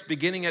gifts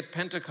beginning at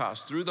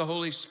Pentecost through the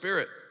Holy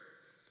Spirit.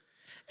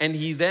 And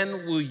he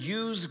then will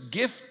use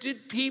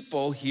gifted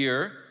people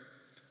here,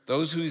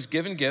 those who he's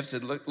given gifts,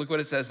 and look what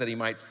it says, that he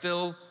might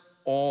fill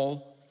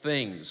all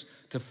things,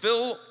 to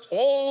fill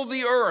all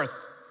the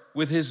earth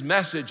with his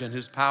message and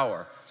his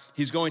power.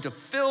 He's going to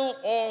fill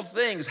all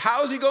things.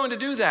 How is he going to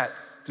do that?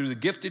 Through the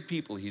gifted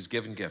people he's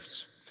given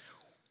gifts.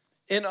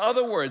 In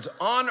other words,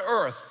 on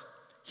earth,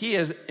 he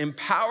has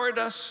empowered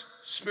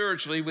us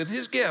spiritually with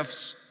his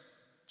gifts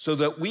so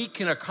that we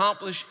can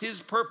accomplish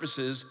his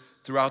purposes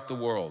throughout the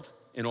world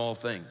in all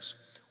things.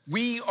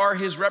 We are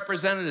his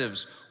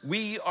representatives.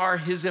 We are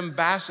his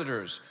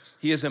ambassadors.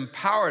 He has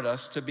empowered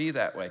us to be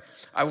that way.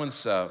 I'm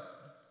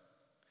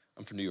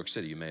from New York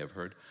City, you may have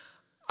heard.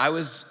 I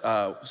was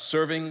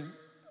serving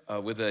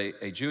with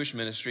a Jewish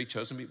ministry,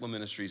 Chosen People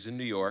Ministries in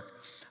New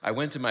York. I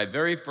went to my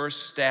very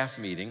first staff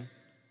meeting,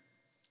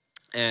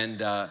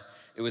 and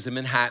it was in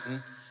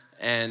Manhattan,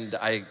 and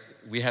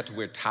we had to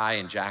wear tie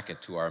and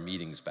jacket to our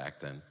meetings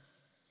back then.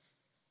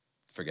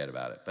 Forget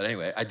about it. But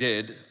anyway, I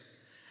did.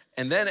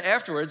 And then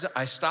afterwards,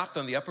 I stopped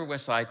on the Upper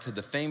West Side to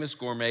the famous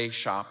gourmet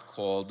shop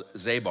called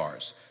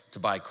Zabar's to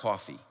buy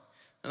coffee.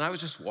 And I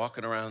was just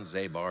walking around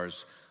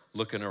Zabar's,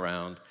 looking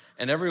around,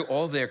 and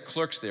all their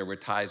clerks there were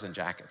ties and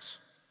jackets.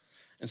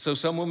 And so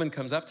some woman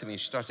comes up to me and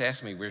she starts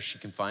asking me where she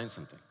can find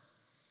something.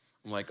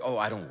 I'm like, oh,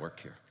 I don't work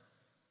here.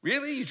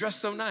 Really? You dress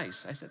so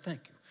nice. I said, thank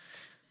you.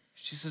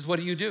 She says, what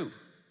do you do?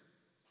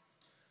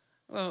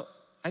 Well,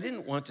 I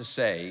didn't want to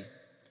say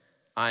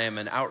I am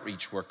an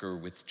outreach worker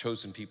with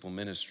Chosen People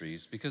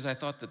Ministries because I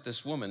thought that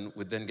this woman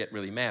would then get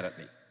really mad at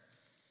me.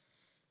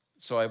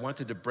 So I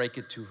wanted to break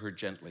it to her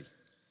gently.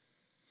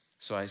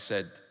 So I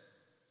said,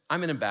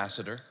 I'm an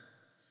ambassador,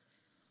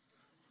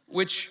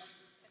 which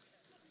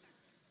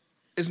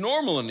is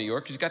normal in New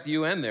York because you've got the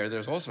UN there.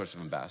 There's all sorts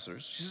of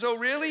ambassadors. She says, oh,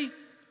 really?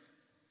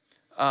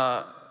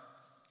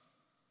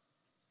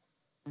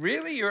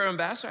 Really, you're an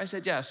ambassador? I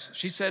said, yes.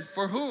 She said,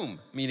 for whom?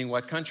 Meaning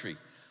what country?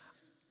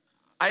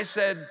 I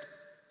said,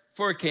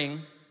 for a king.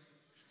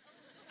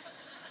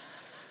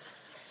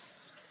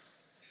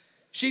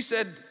 She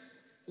said,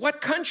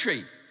 what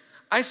country?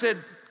 I said,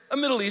 a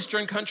Middle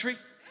Eastern country.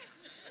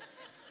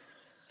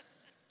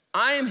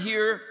 I am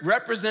here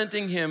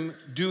representing him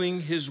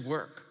doing his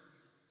work.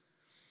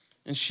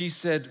 And she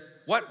said,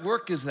 what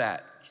work is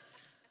that?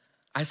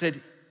 I said,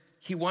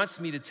 he wants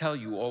me to tell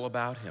you all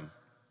about him.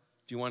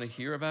 Do you want to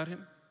hear about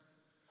him?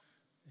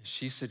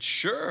 She said,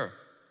 sure.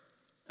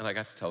 And I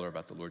got to tell her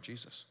about the Lord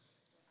Jesus.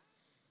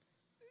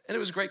 And it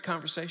was a great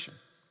conversation.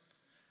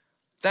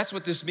 That's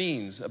what this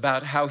means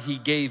about how he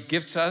gave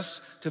gifts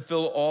us to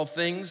fill all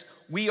things.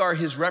 We are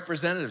his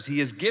representatives. He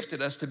has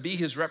gifted us to be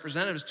his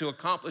representatives to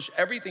accomplish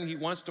everything he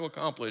wants to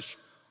accomplish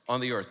on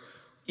the earth.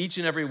 Each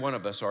and every one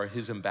of us are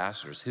his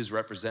ambassadors, his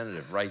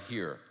representative right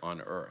here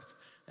on earth.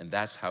 And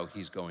that's how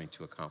he's going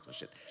to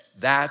accomplish it.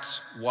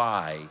 That's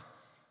why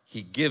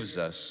he gives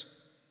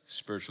us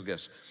spiritual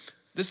gifts.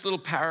 This little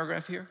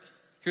paragraph here,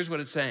 here's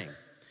what it's saying.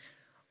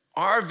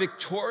 Our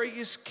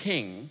victorious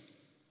King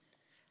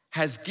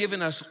has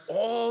given us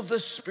all the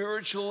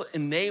spiritual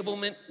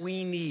enablement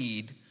we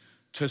need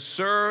to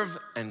serve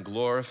and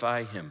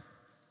glorify him.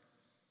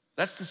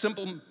 That's the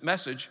simple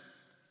message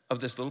of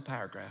this little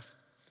paragraph.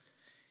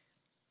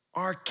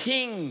 Our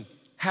King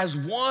has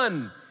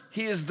won.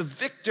 He is the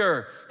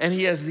victor, and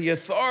he has the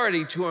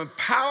authority to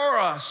empower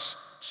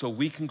us so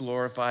we can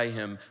glorify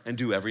him and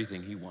do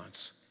everything he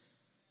wants.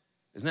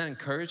 Isn't that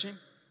encouraging?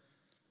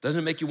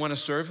 Doesn't it make you want to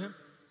serve him?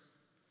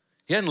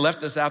 He hasn't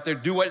left us out there,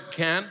 do what you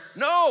can.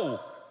 No!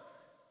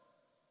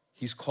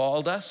 He's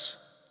called us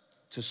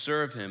to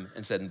serve him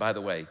and said, and by the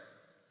way,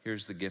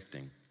 here's the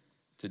gifting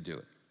to do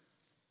it.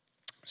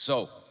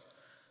 So,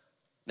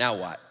 now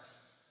what?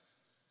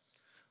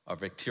 Our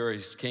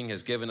victorious King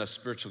has given us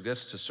spiritual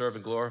gifts to serve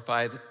and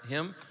glorify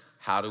him.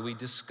 How do we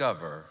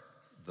discover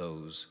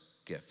those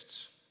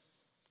gifts?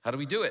 How do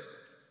we do it?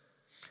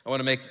 I want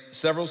to make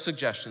several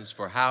suggestions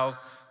for how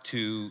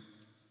to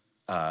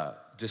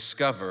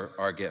discover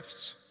our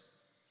gifts.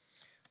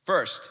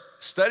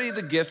 First, study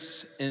the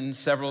gifts in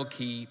several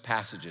key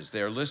passages.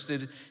 They are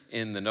listed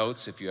in the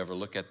notes, if you ever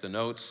look at the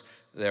notes.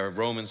 They're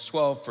Romans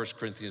 12, 1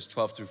 Corinthians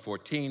 12 through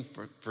 14,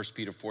 1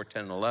 Peter 4,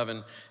 10 and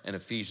 11, and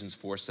Ephesians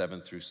 4,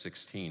 7 through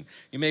 16.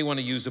 You may want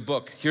to use a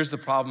book. Here's the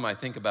problem, I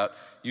think, about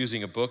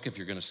using a book if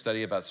you're going to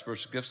study about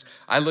spiritual gifts.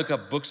 I look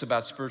up books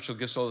about spiritual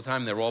gifts all the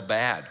time. They're all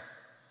bad.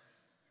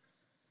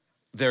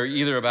 They're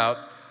either about,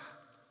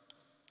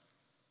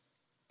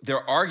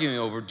 they're arguing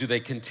over, do they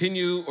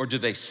continue or do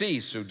they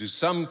cease? Or do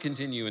some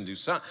continue and do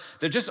some?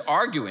 They're just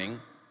arguing.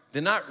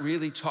 They're not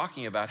really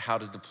talking about how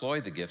to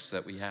deploy the gifts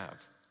that we have.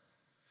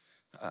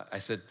 I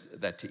said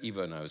that to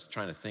Eva, and I was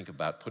trying to think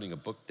about putting a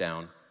book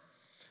down.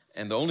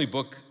 And the only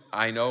book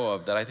I know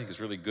of that I think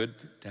is really good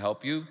to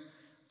help you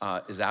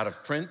is out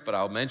of print, but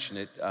I'll mention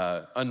it.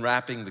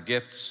 Unwrapping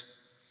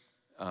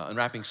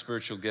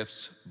Spiritual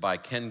Gifts by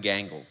Ken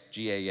Gangel,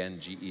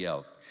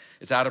 Gangel.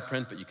 It's out of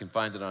print, but you can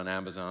find it on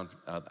Amazon.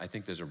 I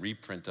think there's a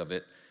reprint of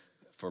it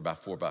for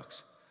about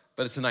 $4.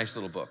 But it's a nice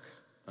little book,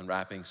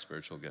 Unwrapping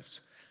Spiritual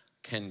Gifts,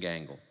 Ken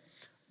Gangel.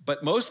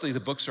 But mostly the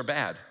books are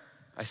bad.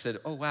 I said,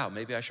 oh, wow,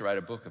 maybe I should write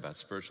a book about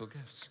spiritual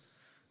gifts.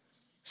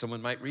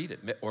 Someone might read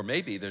it. Or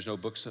maybe there's no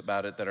books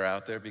about it that are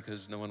out there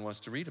because no one wants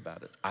to read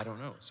about it. I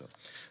don't know.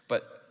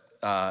 But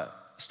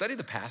study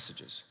the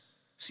passages.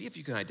 See if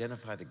you can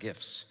identify the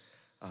gifts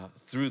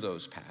through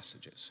those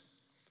passages.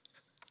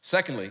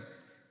 Secondly,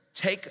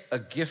 take a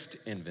gift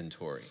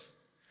inventory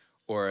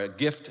or a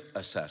gift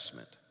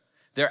assessment.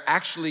 There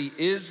actually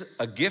is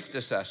a gift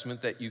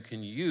assessment that you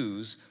can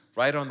use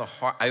right on the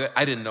heart.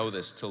 I didn't know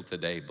this till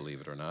today,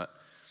 believe it or not.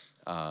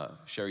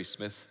 Sherry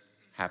Smith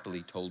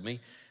happily told me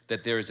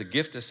that there is a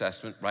gift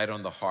assessment right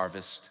on the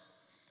Harvest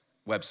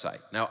website.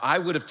 Now, I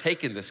would have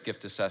taken this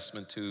gift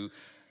assessment to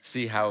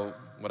see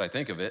what I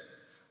think of it,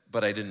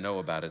 but I didn't know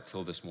about it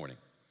till this morning.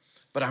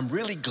 But I'm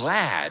really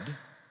glad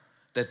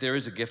that there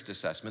is a gift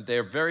assessment.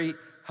 They're very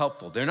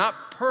helpful. They're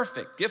not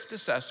perfect. Gift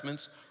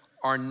assessments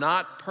are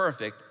not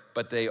perfect,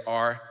 but they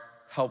are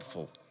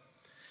helpful.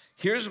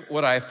 Here's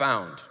what I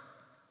found.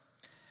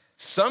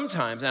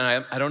 Sometimes,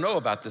 and I don't know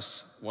about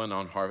this one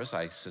on Harvest,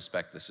 I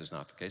suspect this is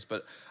not the case,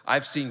 but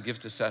I've seen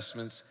gift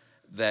assessments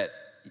that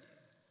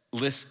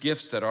list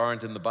gifts that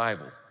aren't in the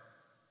Bible.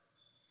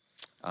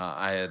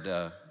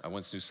 I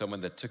once knew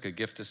someone that took a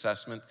gift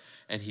assessment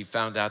and he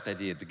found out that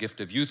he had the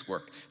gift of youth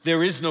work.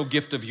 There is no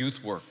gift of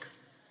youth work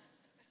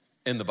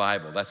in the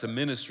Bible. That's a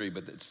ministry,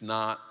 but it's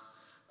not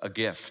a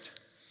gift.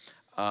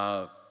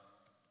 So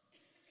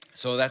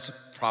that's a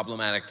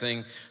problematic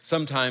thing.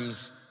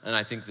 Sometimes, and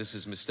I think this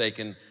is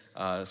mistaken,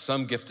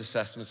 some gift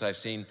assessments I've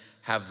seen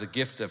have the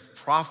gift of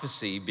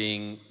prophecy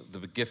being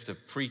the gift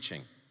of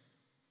preaching.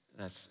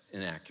 That's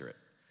inaccurate.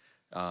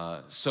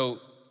 So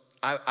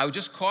I would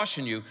just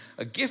caution you,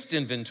 a gift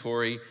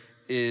inventory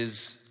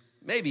is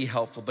maybe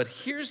helpful, but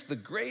here's the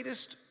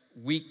greatest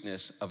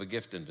weakness of a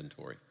gift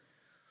inventory.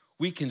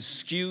 We can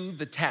skew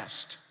the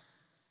test.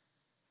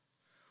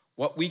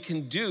 What we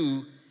can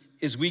do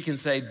is we can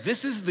say,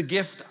 this is the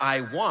gift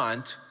I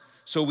want,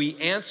 so we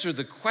answer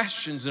the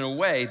questions in a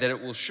way that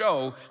it will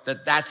show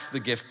that that's the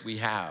gift we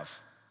have.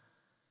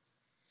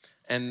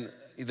 And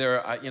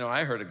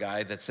I heard a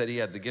guy that said he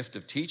had the gift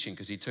of teaching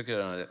because he took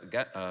it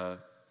on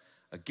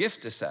a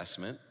gift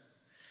assessment,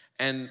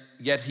 and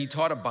yet he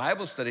taught a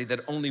Bible study that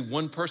only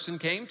one person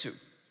came to.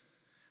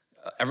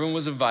 Everyone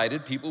was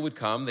invited, people would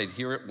come, they'd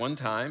hear it one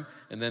time,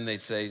 and then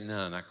they'd say,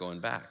 no, not going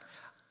back.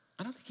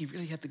 I don't think he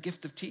really had the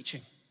gift of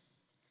teaching.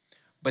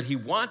 But he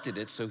wanted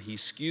it, so he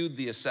skewed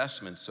the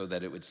assessment so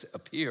that it would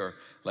appear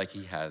like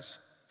he has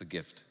the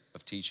gift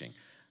of teaching.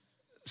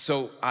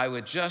 So I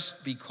would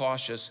just be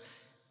cautious.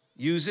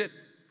 Use it,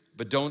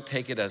 but don't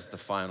take it as the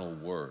final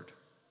word.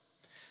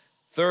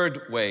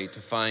 Third way to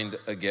find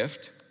a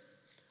gift,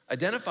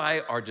 identify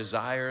our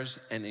desires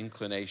and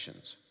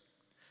inclinations.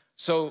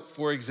 So,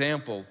 for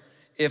example,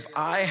 if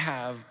I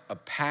have a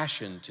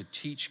passion to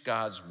teach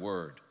God's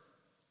word,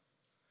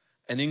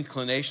 an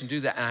inclination to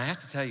do that, and I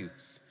have to tell you,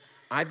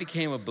 I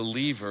became a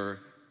believer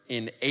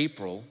in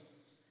April,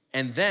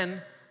 and then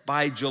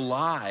by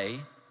July,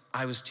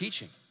 I was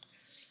teaching.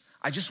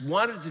 I just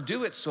wanted to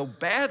do it so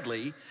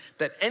badly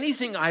that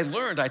anything I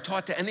learned, I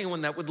taught to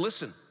anyone that would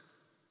listen.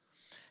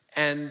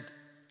 And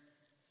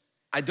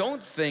I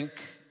don't think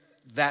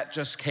that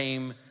just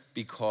came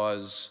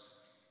because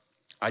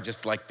I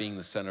just like being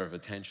the center of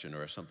attention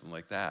or something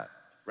like that.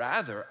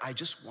 Rather, I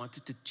just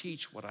wanted to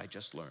teach what I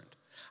just learned.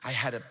 I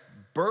had a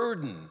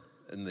burden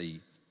in the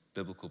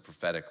biblical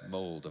prophetic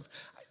mold of,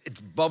 it's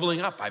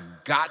bubbling up.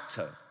 I've got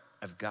to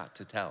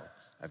tell.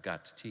 I've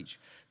got to teach.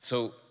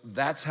 So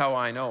that's how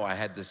I know I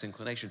had this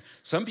inclination.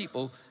 Some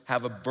people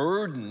have a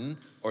burden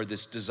or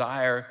this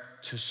desire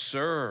to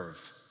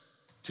serve,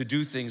 to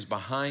do things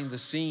behind the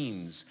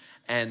scenes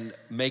and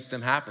make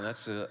them happen.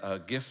 That's a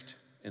gift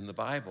in the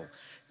Bible.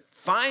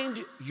 Find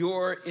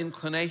your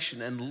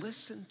inclination and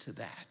listen to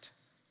that.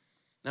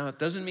 Now, it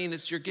doesn't mean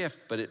it's your gift,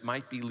 but it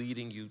might be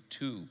leading you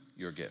to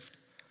your gift.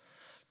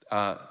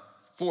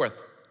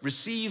 Fourth,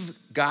 receive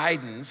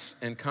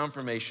guidance and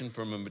confirmation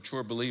from a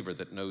mature believer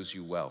that knows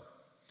you well.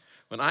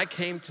 When I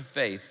came to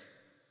faith,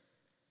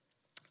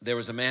 there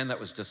was a man that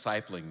was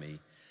discipling me,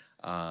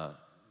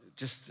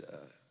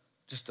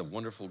 just a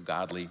wonderful,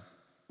 godly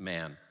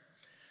man,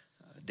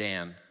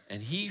 Dan,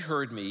 and he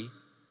heard me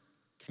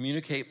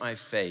communicate my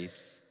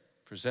faith,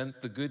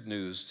 present the good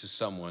news to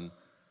someone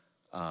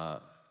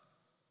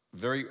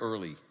very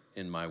early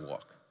in my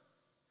walk.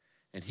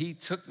 And he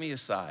took me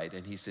aside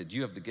and he said,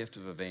 you have the gift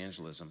of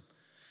evangelism,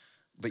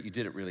 but you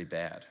did it really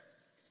bad.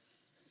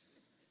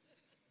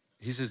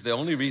 He says, the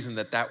only reason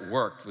that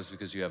worked was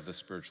because you have the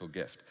spiritual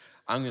gift.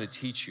 I'm going to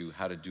teach you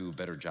how to do a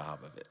better job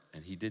of it.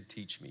 And he did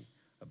teach me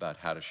about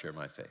how to share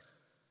my faith,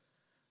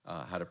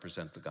 how to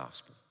present the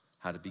gospel,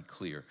 how to be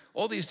clear.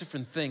 All these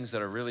different things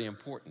that are really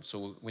important.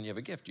 So when you have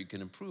a gift, you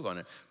can improve on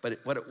it. But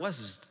what it was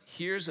is,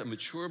 here's a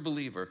mature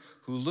believer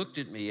who looked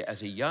at me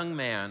as a young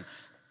man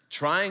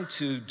trying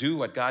to do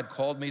what God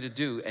called me to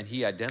do, and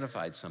he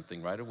identified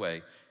something right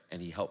away,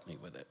 and he helped me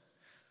with it.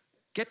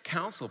 Get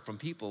counsel from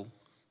people.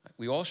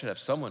 We all should have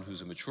someone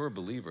who's a mature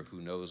believer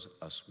who knows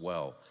us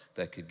well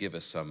that could give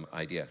us some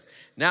idea.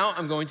 Now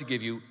I'm going to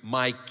give you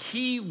my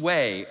key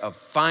way of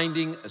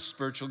finding a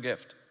spiritual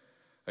gift.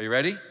 Are you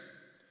ready?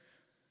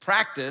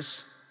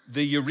 Practice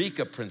the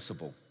Eureka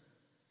principle.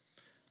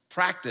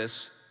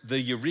 Practice the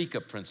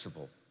Eureka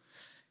principle.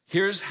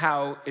 Here's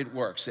how it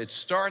works. It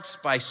starts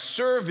by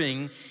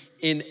serving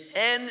in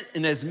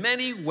as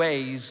many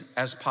ways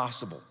as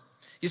possible.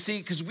 You see,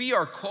 because we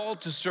are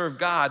called to serve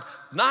God,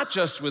 not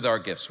just with our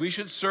gifts. We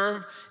should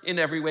serve in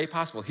every way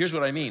possible. Here's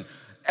what I mean.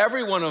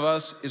 Every one of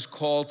us is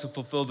called to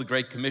fulfill the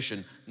Great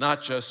Commission,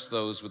 not just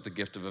those with the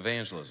gift of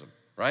evangelism,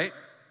 right?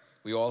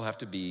 We all have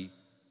to be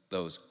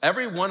those.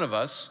 Every one of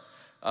us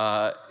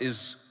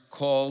is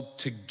called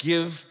to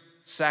give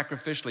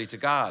sacrificially to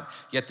God.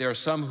 Yet there are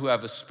some who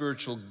have a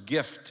spiritual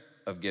gift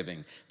of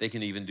giving. They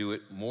can even do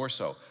it more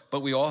so. But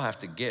we all have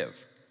to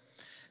give.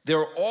 There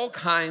are all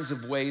kinds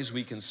of ways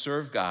we can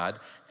serve God,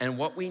 and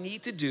what we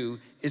need to do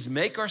is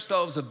make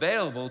ourselves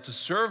available to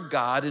serve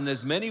God in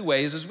as many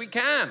ways as we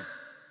can.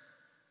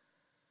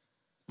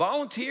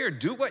 Volunteer,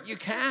 do what you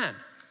can.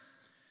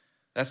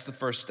 That's the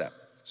first step.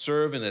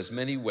 Serve in as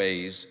many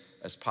ways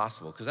as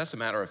possible, because that's a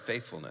matter of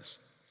faithfulness.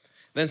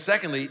 Then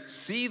secondly,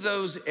 see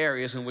those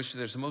areas in which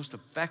there's the most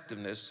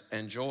effectiveness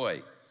and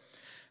joy.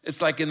 It's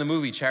like in the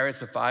movie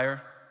Chariots of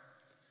Fire,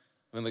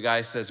 when the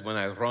guy says, when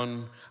I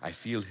run, I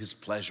feel his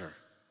pleasure,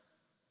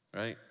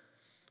 right?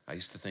 I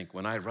used to think,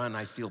 when I run,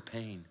 I feel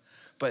pain.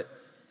 But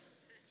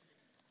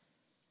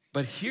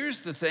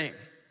here's the thing.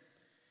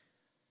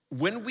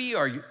 When we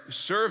are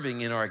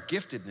serving in our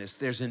giftedness,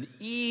 there's an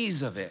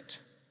ease of it.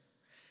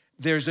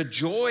 There's a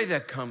joy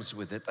that comes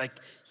with it. Like,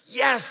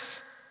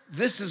 yes,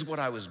 this is what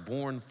I was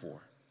born for.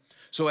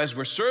 So as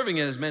we're serving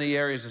in as many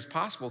areas as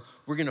possible,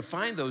 we're going to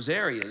find those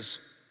areas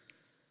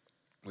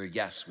where,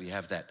 yes, we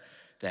have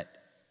that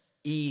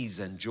ease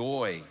and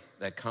joy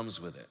that comes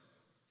with it.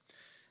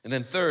 And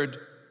then third,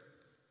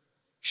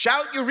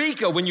 shout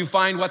Eureka when you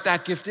find what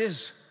that gift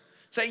is.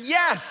 Say,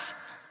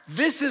 yes,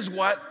 this is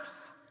what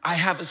I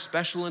have a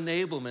special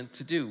enablement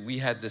to do. We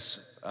had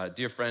this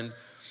dear friend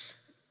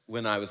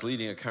when I was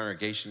leading a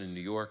congregation in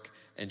New York,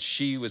 and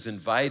she was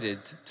invited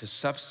to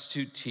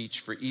substitute teach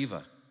for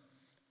Eva,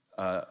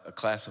 a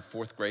class of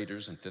 4th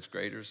graders and 5th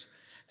graders.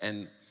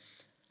 And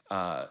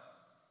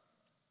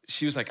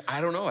she was like,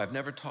 I don't know, I've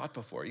never taught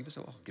before. Eva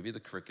said, well, I'll give you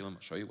the curriculum,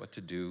 I'll show you what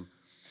to do.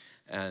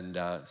 And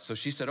so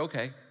she said,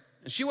 okay.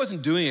 And she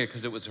wasn't doing it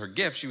because it was her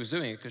gift. She was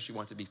doing it because she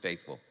wanted to be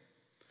faithful.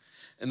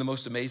 And the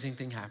most amazing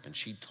thing happened.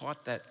 She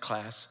taught that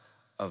class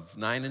of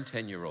 9 and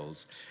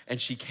 10-year-olds, and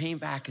she came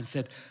back and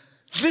said,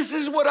 this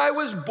is what I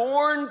was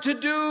born to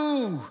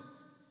do.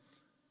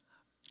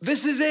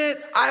 This is it.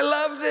 I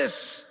love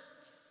this.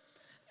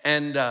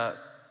 And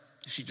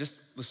she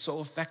just was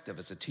so effective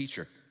as a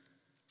teacher.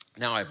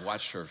 Now I've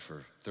watched her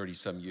for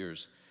 30-some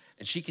years,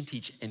 and she can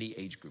teach any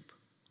age group.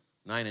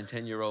 9 and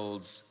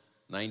 10-year-olds,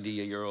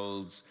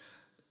 90-year-olds,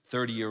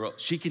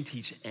 30-year-olds. She can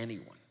teach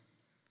anyone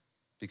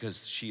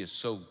because she is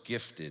so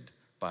gifted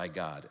by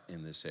God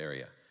in this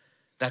area.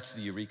 That's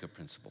the Eureka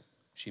principle.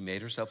 She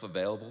made herself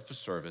available for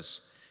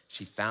service.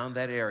 She found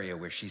that area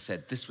where she said,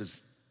 this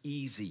was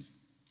easy.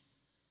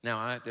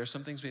 Now, there are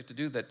some things we have to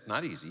do that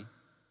not easy.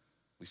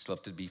 We still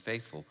have to be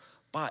faithful.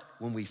 But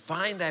when we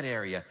find that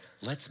area,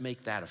 let's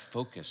make that a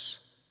focus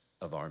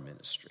of our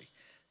ministry.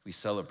 We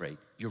celebrate,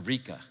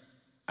 Eureka,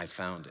 I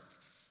found it.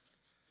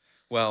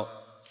 Well,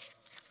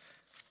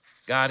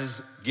 God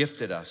has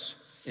gifted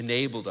us,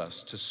 enabled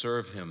us to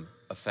serve him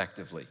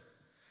effectively.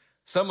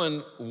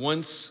 Someone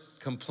once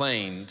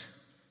complained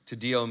to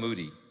D.L.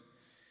 Moody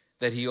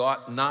that he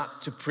ought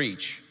not to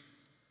preach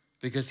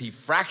because he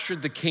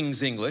fractured the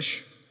king's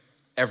English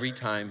every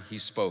time he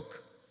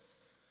spoke.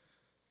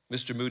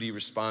 Mr. Moody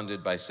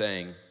responded by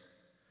saying,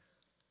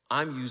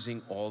 I'm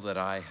using all that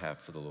I have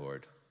for the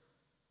Lord.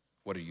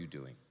 What are you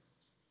doing?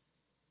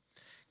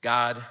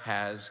 God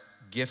has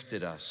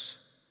gifted us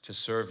to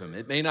serve him.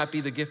 It may not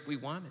be the gift we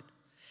wanted.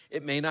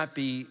 It may not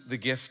be the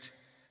gift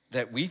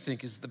that we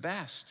think is the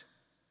best,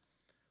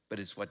 but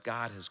it's what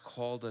God has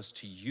called us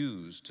to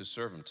use to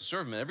serve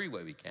him in every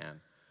way we can,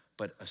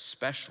 but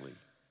especially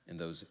in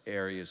those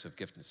areas of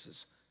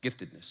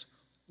giftedness.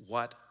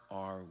 What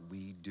are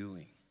we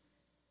doing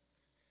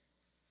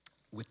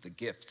with the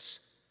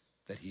gifts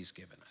that he's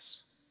given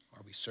us?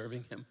 Are we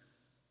serving him?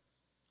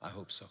 I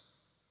hope so.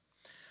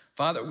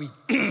 Father,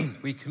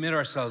 we commit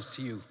ourselves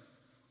to you.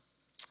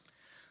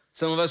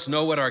 Some of us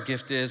know what our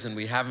gift is and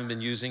we haven't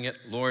been using it.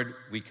 Lord,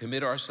 we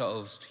commit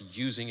ourselves to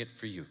using it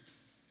for you.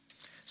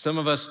 Some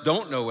of us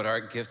don't know what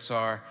our gifts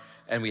are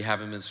and we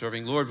haven't been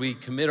serving. Lord, we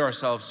commit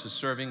ourselves to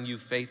serving you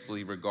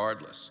faithfully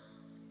regardless.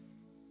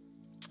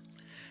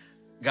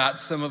 God,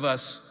 some of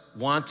us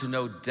want to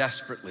know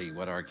desperately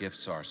what our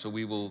gifts are, so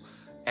we will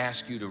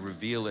ask you to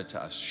reveal it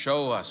to us.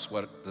 Show us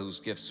what those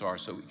gifts are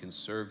so we can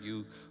serve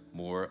you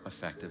more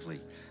effectively.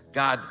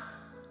 God,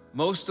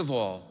 most of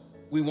all,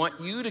 we want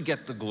you to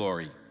get the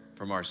glory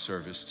from our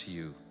service to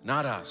you,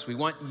 not us. We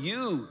want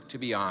you to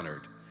be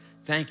honored.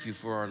 Thank you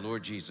for our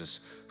Lord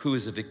Jesus, who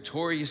is a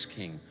victorious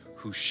King,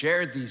 who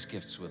shared these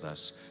gifts with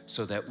us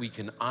so that we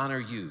can honor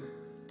you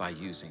by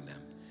using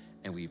them.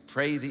 And we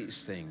pray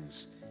these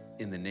things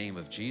in the name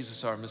of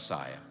Jesus, our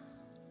Messiah.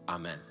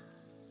 Amen.